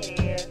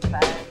 Ayentee,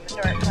 but the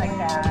door's like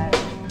that.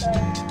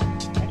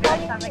 And I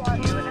sound like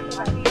you, and I'm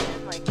talking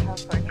in like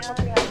California.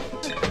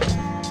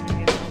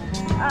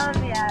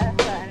 Yeah,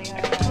 so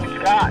anyway.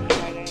 Scott,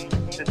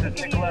 this is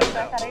Nicholas.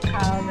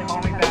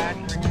 Call me back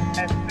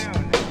as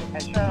soon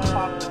as you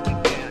possibly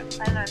can.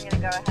 And I'm gonna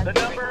go ahead. The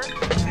number is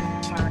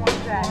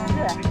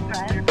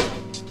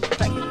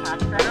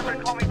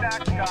call me back,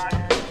 Scott.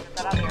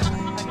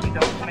 You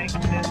don't make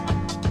this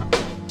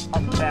a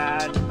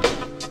bad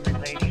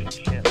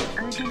relationship.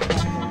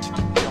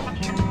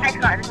 Hi,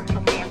 Scott. This is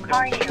Tiffany. I'm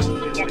calling you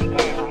yet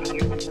again.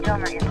 You're still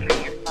not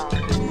answering your phone.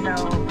 So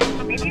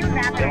maybe you're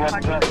mad that I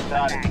called you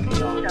back.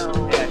 So I'm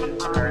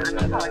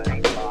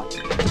apologizing.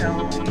 So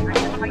I'm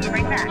gonna call you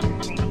right back.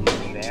 Maybe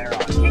there on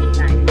next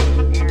time.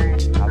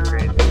 And how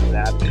great is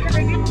that? because I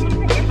didn't see the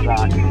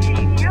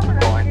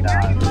Going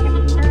down.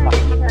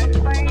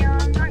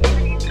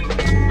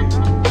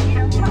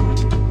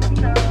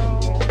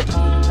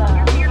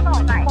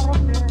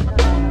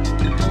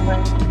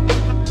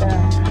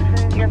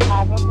 You're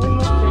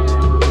probably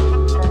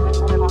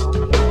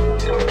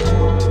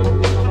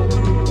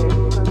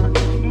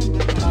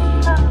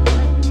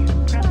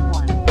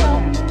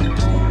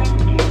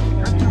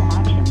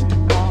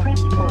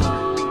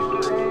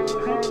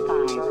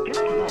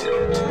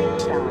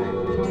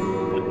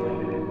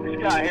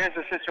Scott, here's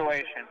the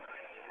situation.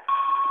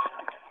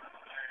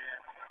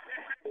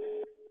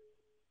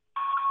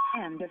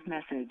 End of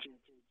message.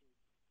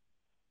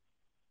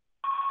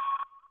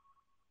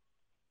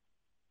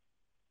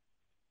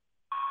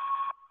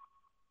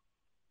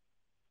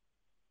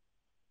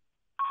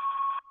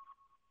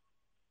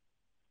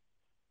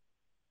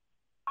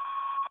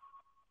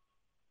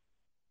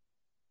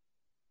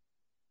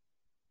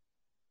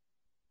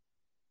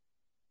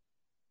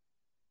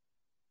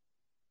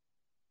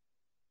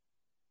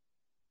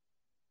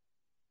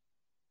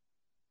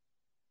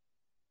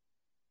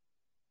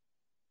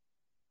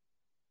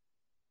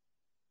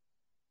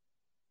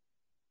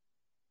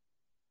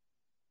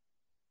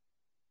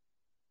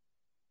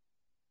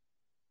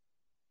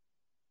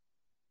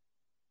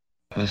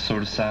 The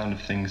sort of sound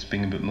of things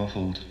being a bit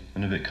muffled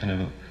and a bit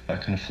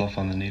that kind of fluff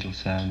on the needle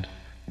sound.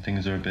 And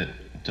things are a bit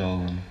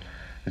dull, and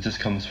it just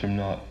comes from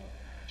not.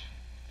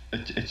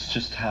 It's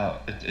just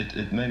how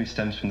it maybe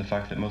stems from the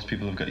fact that most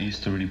people have got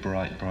used to really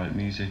bright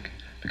music,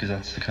 because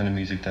that's the kind of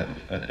music that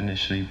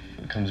initially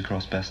comes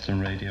across best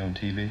on radio and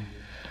TV.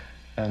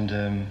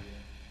 And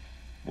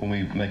when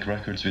we make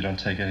records, we don't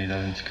take any of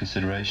that into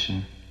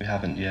consideration. We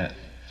haven't yet.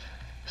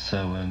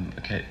 So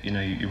okay,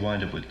 you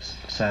wind up with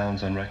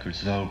sounds on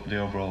records. The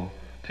overall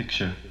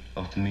picture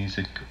of the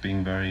music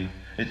being very,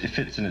 it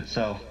fits in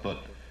itself, but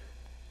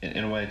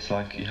in a way it's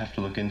like you have to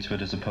look into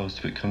it as opposed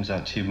to it comes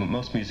out to you. But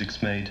most music's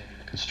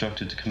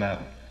constructed to come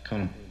out,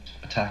 kind of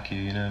attack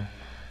you,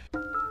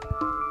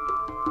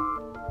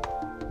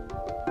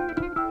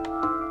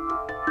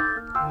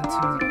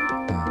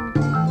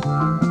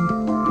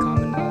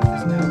 Commonwealth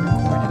is now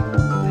recording.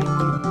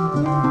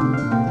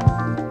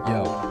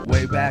 Yo,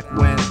 way back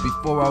when,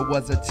 before I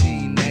was a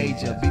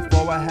teenager,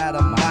 before I had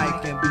a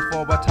mic and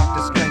before I talked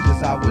to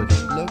strangers, I would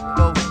look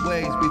both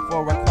ways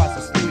before I crossed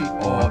the street,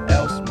 or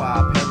else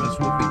my parents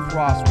would be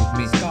cross with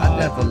me. I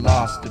never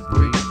lost the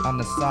breed, I'm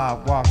the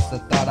sidewalks. I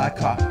thought I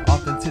caught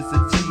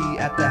authenticity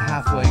at the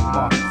halfway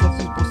mark. Some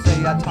people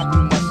say I talk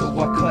too much, so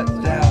I cut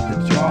down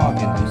the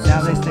jargon.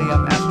 Now they say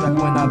I'm abstract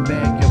when I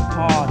beg your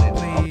pardon.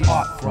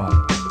 Apart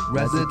from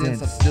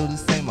residence, I'm still the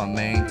same. I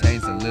maintain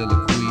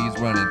soliloquies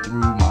running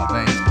through my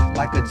veins.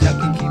 Like a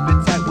junkie, keep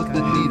it tight with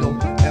the needle.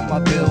 And my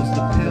bills,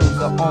 the pills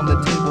are on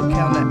the table,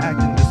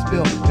 counteracting the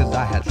spill. Cause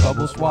I had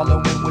trouble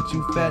swallowing what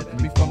you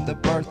fed me from the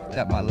birth.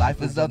 That my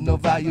life is of no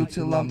value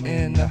till I'm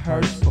in the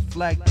hearse.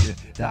 Reflecting,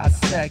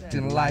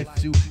 dissecting life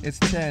to its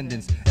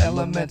tendons.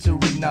 Elementary,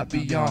 not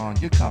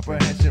beyond your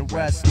comprehension,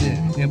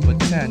 resting in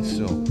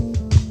potential.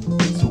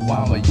 So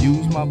I'ma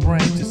use my brain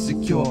to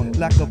secure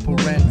lack of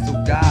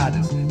parental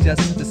guidance.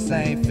 Just the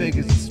same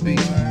figures of speech.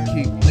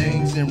 Keep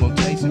things in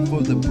rotation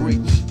for the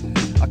breach.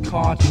 A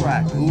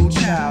contract, ooh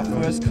child,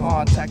 first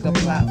contact, a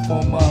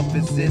platform of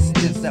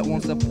existence that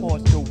won't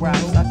support your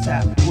raps. I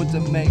tap with to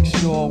make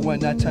sure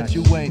when I touch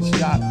you ain't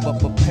shocked, but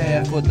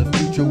prepare for the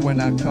future when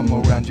I come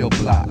around your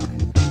block.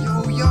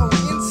 Yo,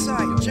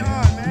 Incyte,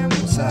 John, man,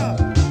 what's up?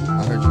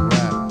 I heard you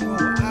rap. Yo,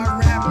 I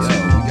rap too. Yo,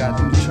 we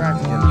gotta do the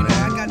track together, you know,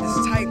 man. I got this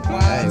tight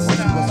wild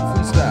style.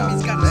 What's freestyle?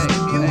 He's got a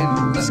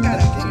studio. We just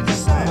gotta figure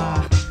this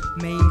out.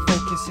 Main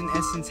focus in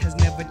essence has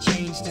never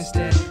changed.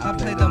 Instead, I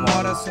play the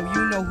martyr, so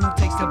you know who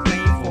takes the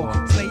blame for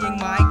slaying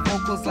my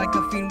vocals like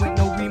a fiend with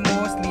no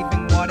remorse,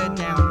 leaving watered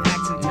down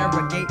acts,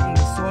 interrogating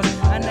the source.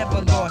 I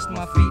never lost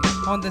my feet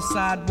on the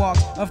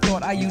sidewalks of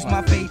thought. I use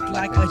my faith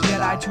like a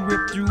Jedi to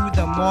rip through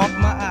the mark.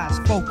 My eyes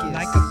focus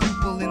like a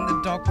pupil in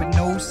the dark with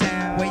no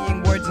sound,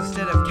 weighing words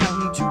instead of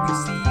counting to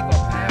receive a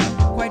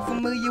pound. Quite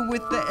familiar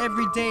with the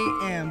everyday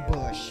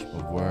ambush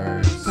of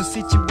words for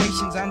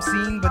situations I'm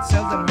seen but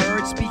seldom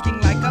heard. Speaking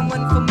like I'm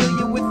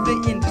unfamiliar with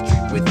the industry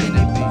within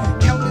it.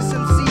 Countless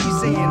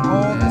MCs saying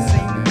all the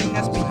same thing.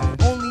 I speak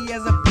only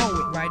as a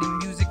poet, writing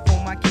music for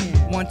my kids.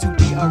 Want to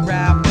be a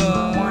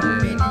rapper, want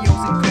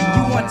videos and cars.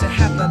 You want to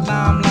have the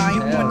limelight,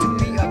 you want to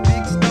be a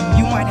big star.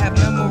 You might have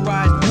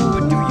memorized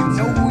who, do you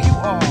know who you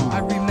are? I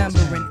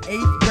remember in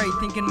 8th grade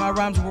thinking my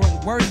rhymes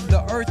weren't worth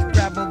the earth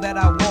gravel that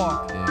I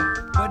walk.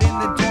 But in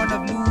the dawn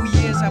of New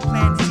Year's, I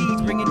plant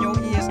seeds, bringing your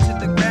ears to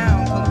the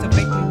ground,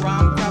 cultivating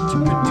rhyme crop to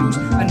produce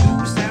a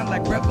new sound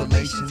like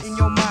revelations in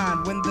your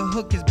mind when the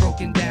hook is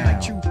broken down,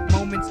 like true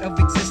moments of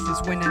existence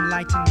when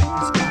enlightenment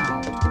is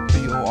found.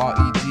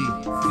 B-O-R-E-D,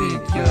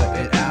 figure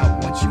it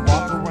out. Once you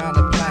walk around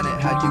the planet,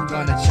 how you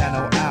gonna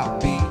channel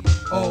out?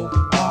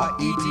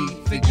 B-O-R-E-D,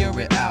 figure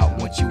it out.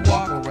 Once you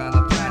walk around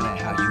the planet,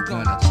 how you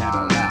gonna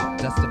channel out?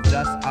 Dust of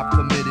dust, I'm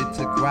committed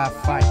to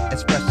graphite,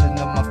 expression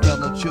of my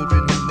fellow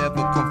children who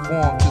never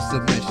conform to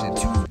submission.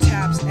 2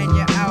 taps and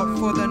you're out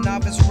for the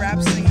novice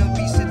rap singer.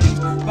 Be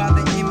seduced by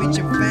the image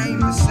of fame,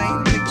 the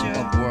same picture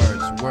of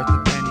words worth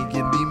a penny,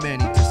 give me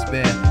many to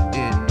spare.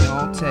 It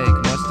don't take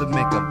much to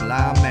make a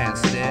blind man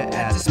stare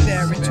at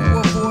despair. And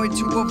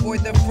to avoid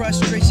the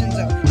frustrations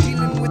of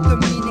dealing with the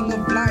meaning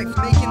of life,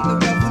 making the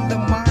wealth and the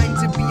mind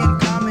to be in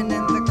common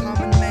and the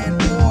common man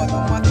poor.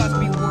 Though my thoughts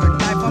be word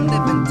life, I'm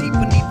living deep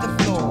beneath the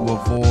floor. To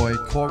avoid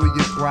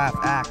choreographed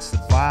acts of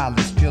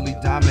violence, purely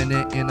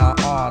dominant in our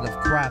art of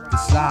craft, the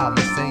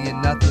silence,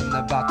 saying nothing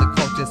about the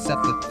culture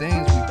except the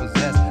things we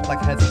possess.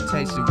 Like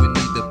hesitation, we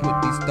need to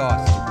put these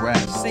thoughts to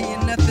rest.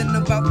 Saying nothing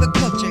about the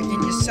culture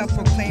in your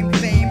self-proclaimed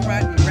fame,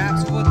 writing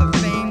raps for the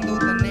fame, though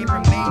the name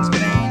remains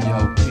vain.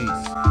 Yo,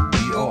 peace,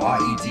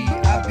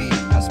 B-O-R-E-D-I-B,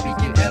 I'm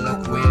speaking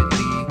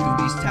eloquently through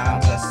these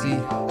times I see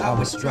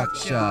our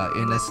structure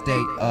in a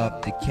state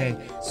of decay.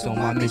 So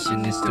my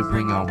mission is to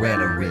bring on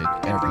rhetoric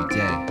every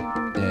day.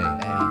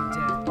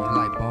 You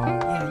like Bone?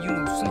 Yeah, you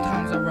know,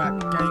 sometimes I rap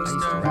gangster. I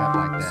used to rap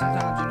like that.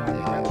 Sometimes, you know,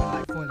 I be rapping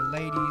like for the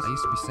ladies. I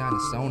used to be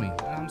signing Sony.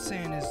 What I'm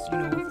saying is, you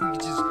know, if we could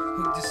just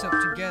hook this up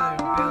together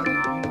and build it, you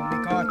know,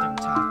 make our thing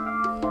tight.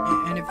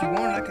 And if you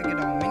want, I could get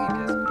on mini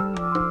disc.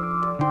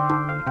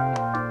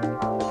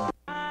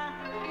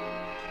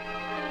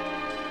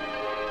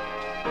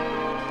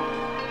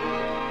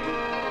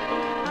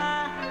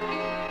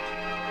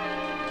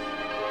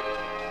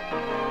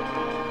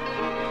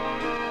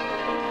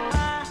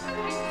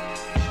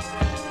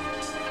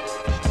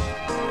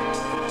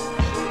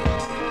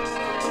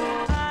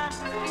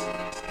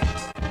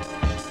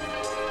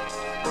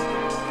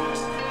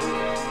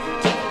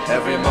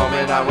 Every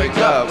moment I wake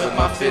up with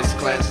my fist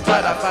clenched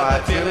tight, I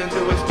fight feeling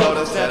to explode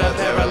instead of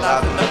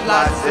paralyzing the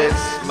flights. It's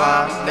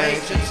my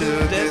nature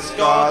to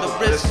discard the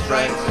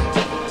restraints,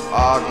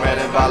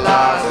 augmented by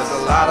lies. There's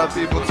a lot of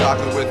people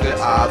talking with their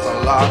eyes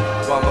unlocked,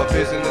 while my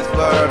vision is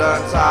blurred,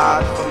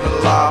 untied from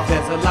the law.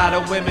 There's a lot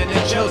of women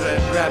and children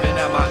grabbing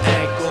at my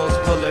ankles,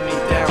 pulling me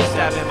down,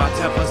 stabbing my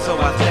temper, so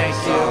I thank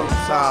you.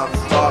 Sometimes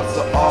thoughts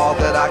are all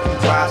that I can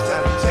grasp,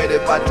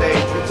 amputated by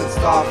daydreams and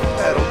star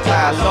pedal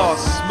pass. I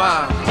lost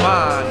my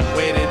mind,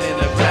 waiting in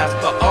the grass,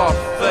 but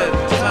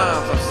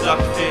oftentimes I'm stuck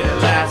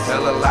feeling last.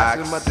 Hella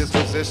lax in my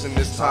disposition,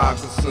 this time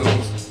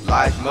consumes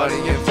life, money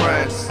and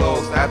friends,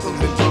 souls, anthems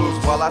and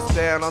blues, while I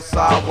stand on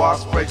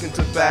sidewalks breaking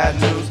to bad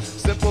news.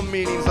 Simple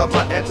meanings of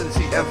my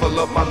entity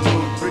envelope my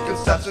mood.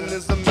 Preconception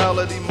is a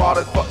melody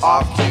modded for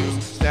off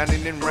cues.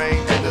 Standing in rain,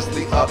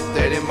 endlessly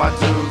updating my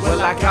dues.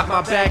 Well, I got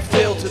my bag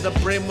filled to the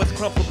brim with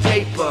crumpled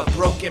paper,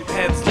 broken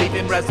pens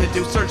leaving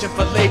residue, searching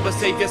for labor.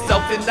 Save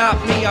yourself and not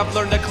me. I've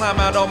learned to climb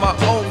out on my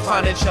own,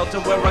 finding shelter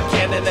where I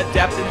can and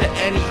adapt into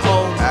any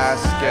home.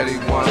 Ask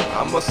anyone,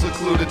 I'm a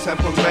secluded,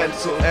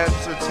 temperamental,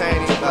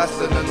 entertaining, less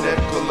than a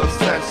nickel of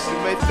sense. You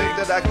may think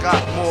that I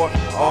got more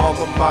on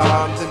my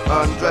mind than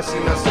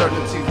undressing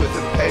uncertainty with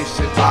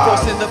impatient eyes.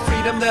 Forcing the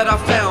freedom that I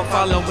found,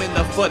 following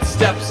the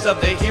footsteps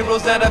of the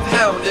heroes that have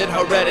hounded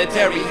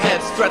hereditary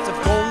heads, threats of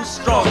going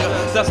stronger.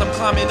 Thus I'm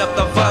climbing up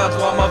the vines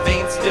while my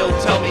veins still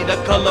tell me the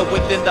color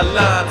within the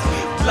lines.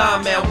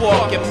 Blind man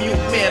walk and mute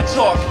man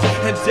talk,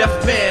 and deaf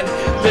man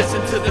listen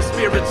to the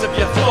spirits of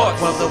your thoughts.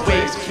 While the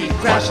waves keep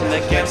crashing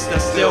against the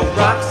still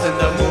rocks, and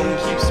the moon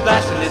keeps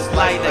flashing its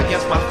light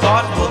against my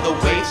thoughts. While the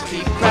waves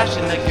keep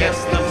crashing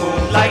against the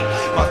moonlight,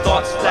 my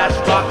thoughts flash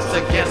rocks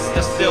against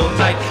the still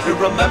night.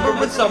 In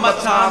remembrance of my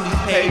time,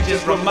 these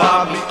pages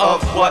remind me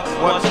of what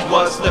once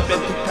was. Living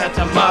through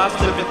pantomimes,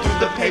 living through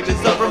the pages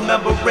of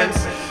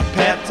remembrance.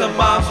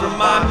 Pantomimes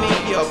remind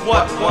me of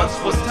what once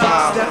was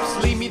time.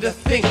 Steps lead me to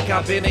think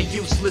I've been a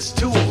useless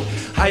tool,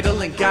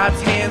 idle in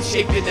God's hands,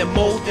 shaping and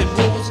molding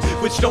rules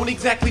which don't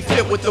exactly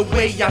fit with the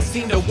way I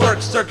seem to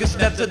work. Circus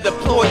nets are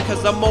deployed,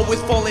 cause I'm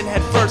always falling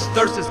head first.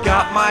 Thirst has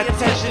got my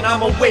attention,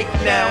 I'm awake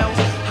now.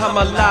 I'm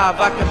alive,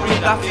 I can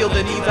breathe, I feel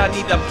the needs, I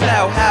need to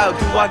plow. How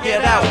do I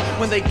get out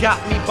when they got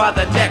me by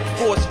the neck?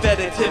 Force-fed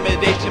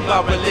intimidation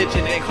by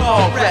religion and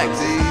car wrecks.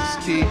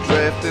 These keep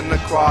drifting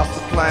across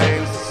the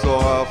plains. The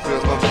soil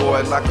fills my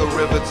void like a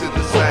river to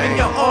the Seine. Open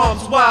your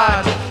arms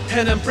wide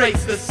and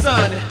embrace the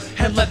sun,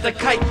 and let the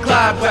kite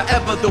glide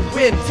wherever the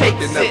wind takes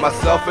it. Looking at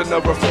myself in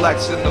a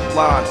reflection of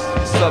lines,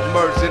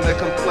 submerged in the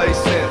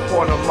complacent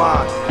point of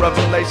mind.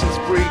 Revelations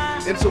breed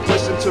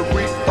intuition to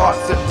read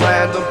thoughts at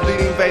random.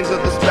 Bleeding veins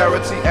of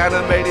disparity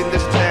animating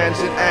this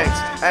tangent angst.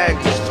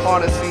 Anguish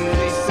harnessing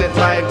decent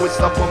language,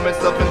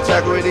 supplements of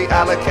integrity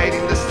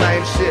allocating the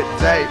same shit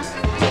daily.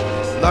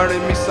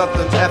 Learning me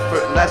something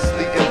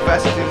effortlessly,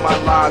 investing my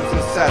lines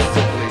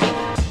incessantly.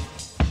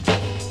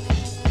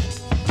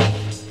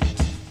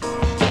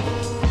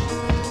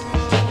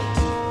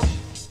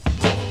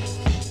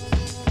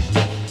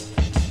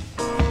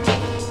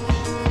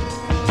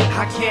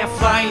 I can't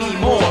fly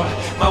anymore,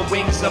 my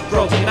wings are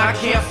broken. I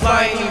can't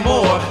fly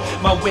anymore,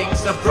 my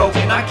wings are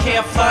broken. I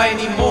can't fly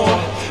anymore,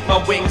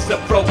 my wings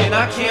are broken.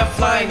 I can't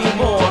fly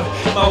anymore,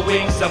 my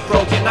wings are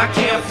broken. I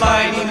can't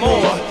fly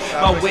anymore,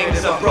 my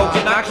wings are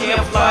broken. I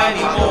can't fly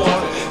anymore,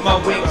 my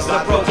wings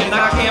are broken.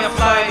 I can't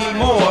fly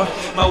anymore,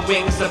 my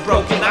wings are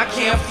broken. I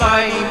can't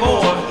fly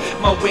anymore,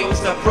 my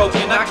wings are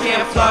broken. I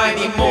can't fly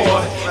anymore,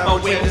 my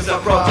wings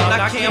are broken.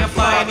 I can't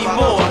fly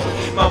anymore,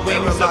 my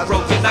wings are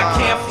broken. I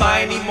can't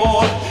fly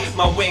anymore,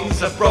 my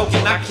wings are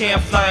broken. I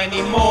can't fly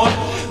anymore,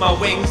 my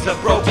wings are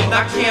broken.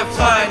 I can't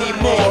fly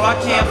anymore, I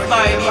can't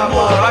fly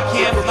anymore, I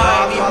can't fly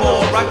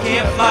anymore, I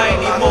can't fly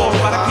anymore,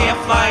 I can't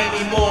fly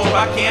anymore,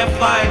 I can't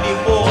fly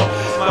anymore.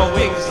 My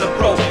wings are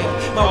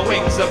broken, my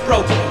wings are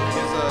broken.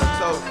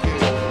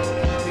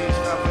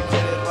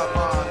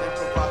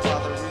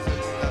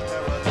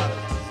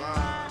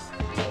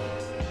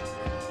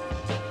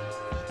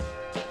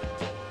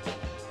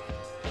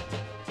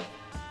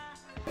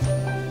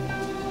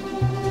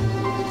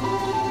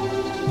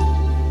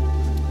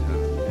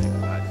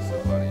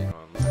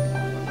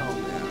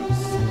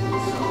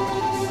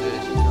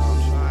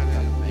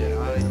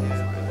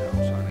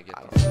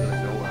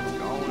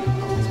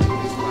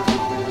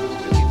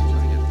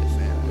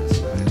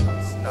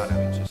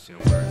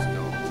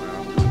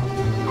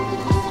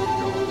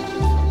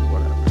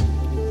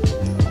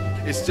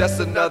 Just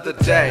another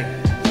day,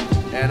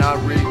 and I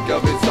reek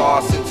of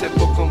exhaustion.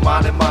 Typical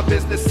minding my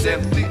business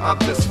simply, I'm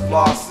just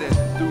flossing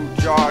through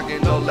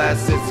jargon, no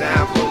less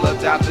example.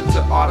 Adapted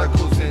to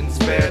articles in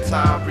spare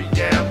time,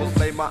 preambles.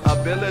 Lay my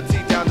ability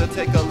down to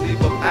take a leave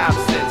of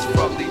absence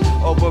from the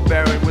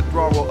overbearing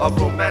withdrawal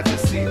of romantic.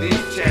 See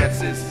these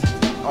chances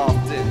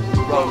often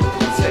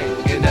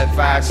rotate in that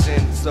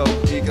fashion, so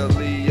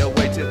eagerly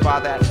awaited by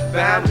that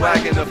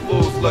bandwagon of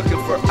fools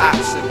looking for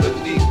action.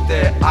 Beneath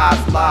their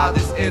eyes lie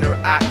this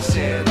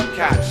interaction I'm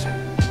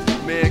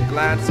catching. Mere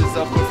glances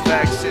of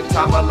perfection,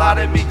 time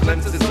allotted me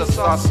glimpses of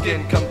soft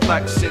skin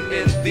complexion.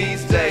 In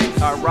these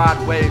days I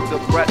ride waves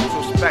of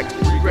retrospect,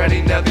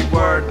 regretting every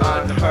word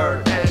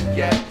unheard and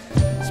yet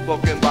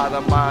spoken by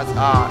the mind's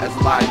eye as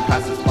life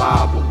passes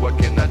by. But what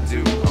can I do?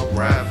 I'm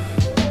rambling.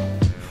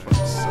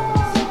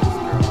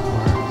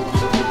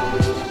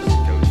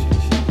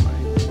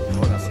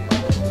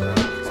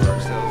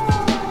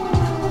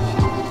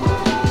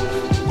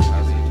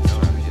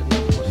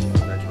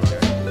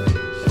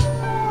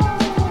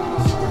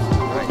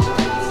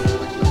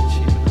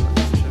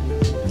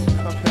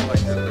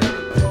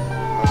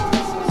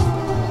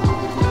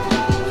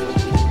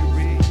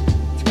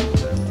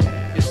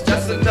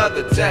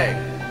 Another day,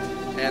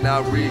 and I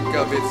reek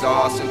of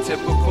exhaustion.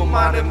 Typical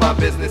minding my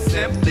business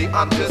simply,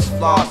 I'm just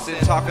flossing.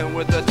 Talking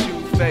with a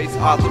two-faced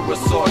author of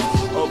sorts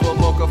over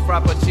mocha mocha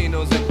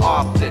frappuccinos and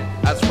often,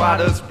 as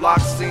writer's block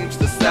seems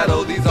to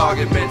settle these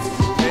arguments.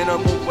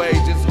 Minimum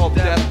wages, hope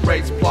death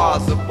rates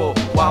plausible,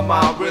 while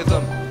my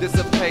rhythm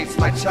dissipates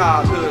like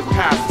childhood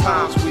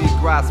pastimes. We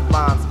grasp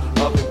lines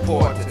of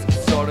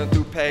importance, sorting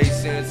through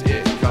patience,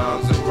 it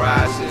comes in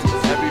rations.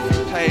 Every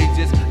few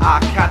pages I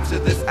capture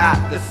this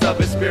atlas of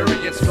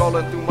experience,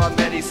 strolling through my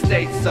many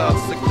states of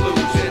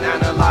seclusion,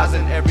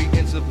 analyzing every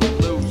inch of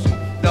illusion.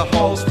 The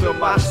holes fill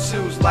my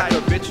shoes like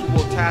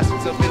habitual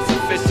tasks of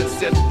insufficient,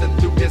 sifting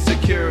through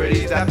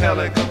insecurities that pale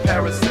in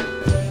comparison.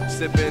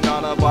 Sipping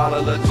on a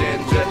bottle of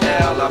ginger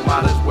ale, I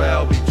might as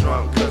well be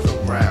drunk cause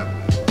I'm rambling.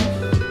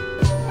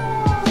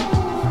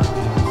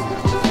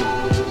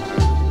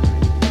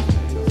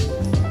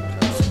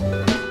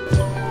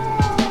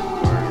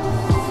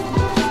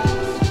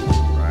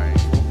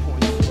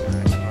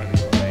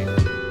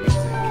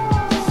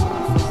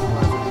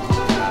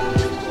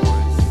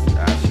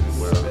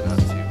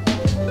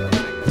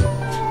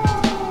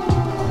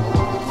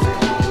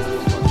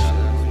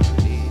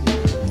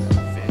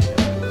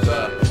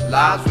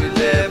 Lives we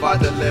live are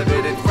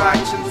delivered in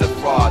fractions of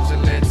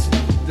fraudulence,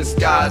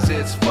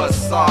 disguises,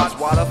 facades,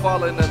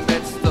 waterfall in the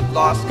midst of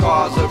lost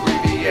cause,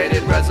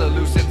 abbreviated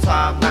resolution,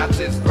 time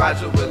lapses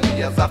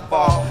gradually as I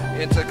fall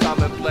into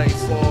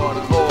commonplace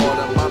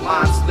boredom. My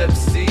mind slips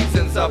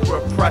seasons of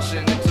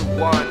repression into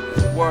one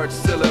word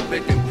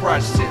syllabic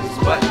impressions.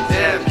 But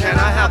damn, can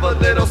I have a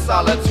little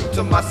solitude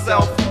to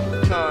myself?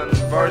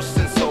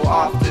 Conversing so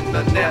often,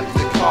 inept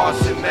and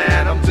caution,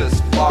 man, I'm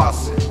just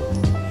flossing.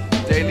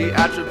 Daily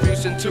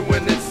attribution to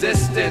an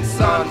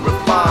existence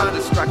unrefined,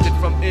 distracted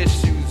from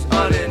issues,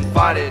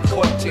 uninvited,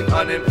 courting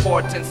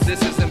unimportance. This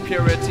is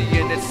impurity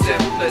in its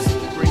simplest,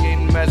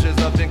 bringing measures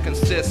of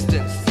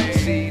inconsistency.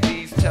 See,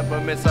 these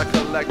temperaments are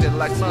collected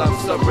like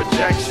slumps of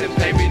rejection.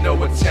 Pay me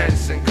no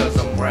attention, cause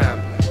I'm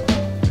rambling.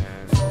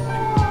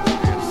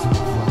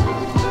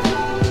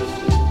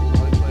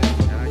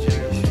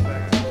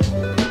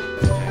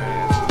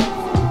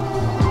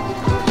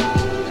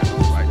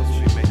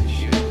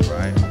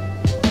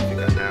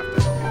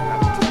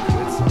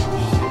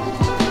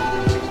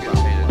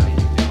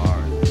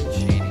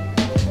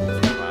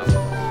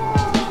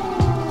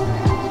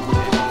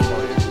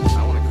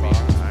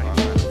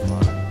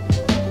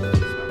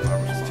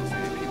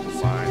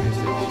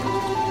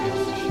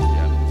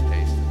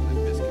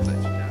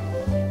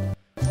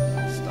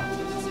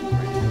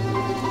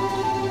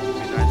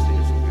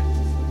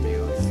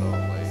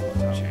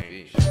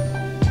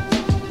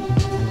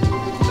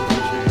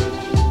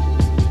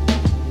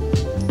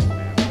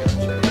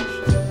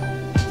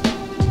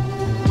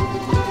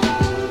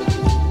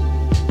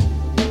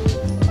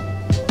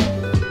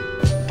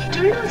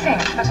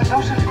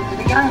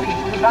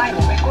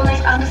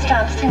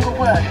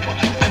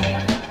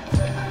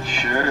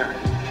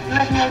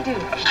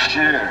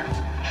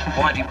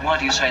 Why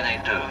do you say they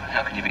do?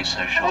 How can you be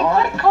so sure? They're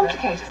quite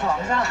complicated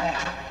songs, aren't they?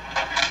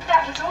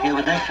 Yeah,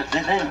 but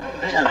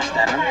they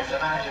understand them.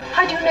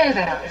 How do you know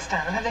they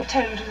understand them? Have they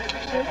told you that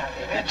they do?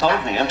 They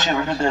told me. Haven't you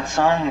ever heard that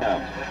song?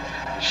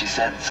 She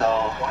said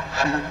so.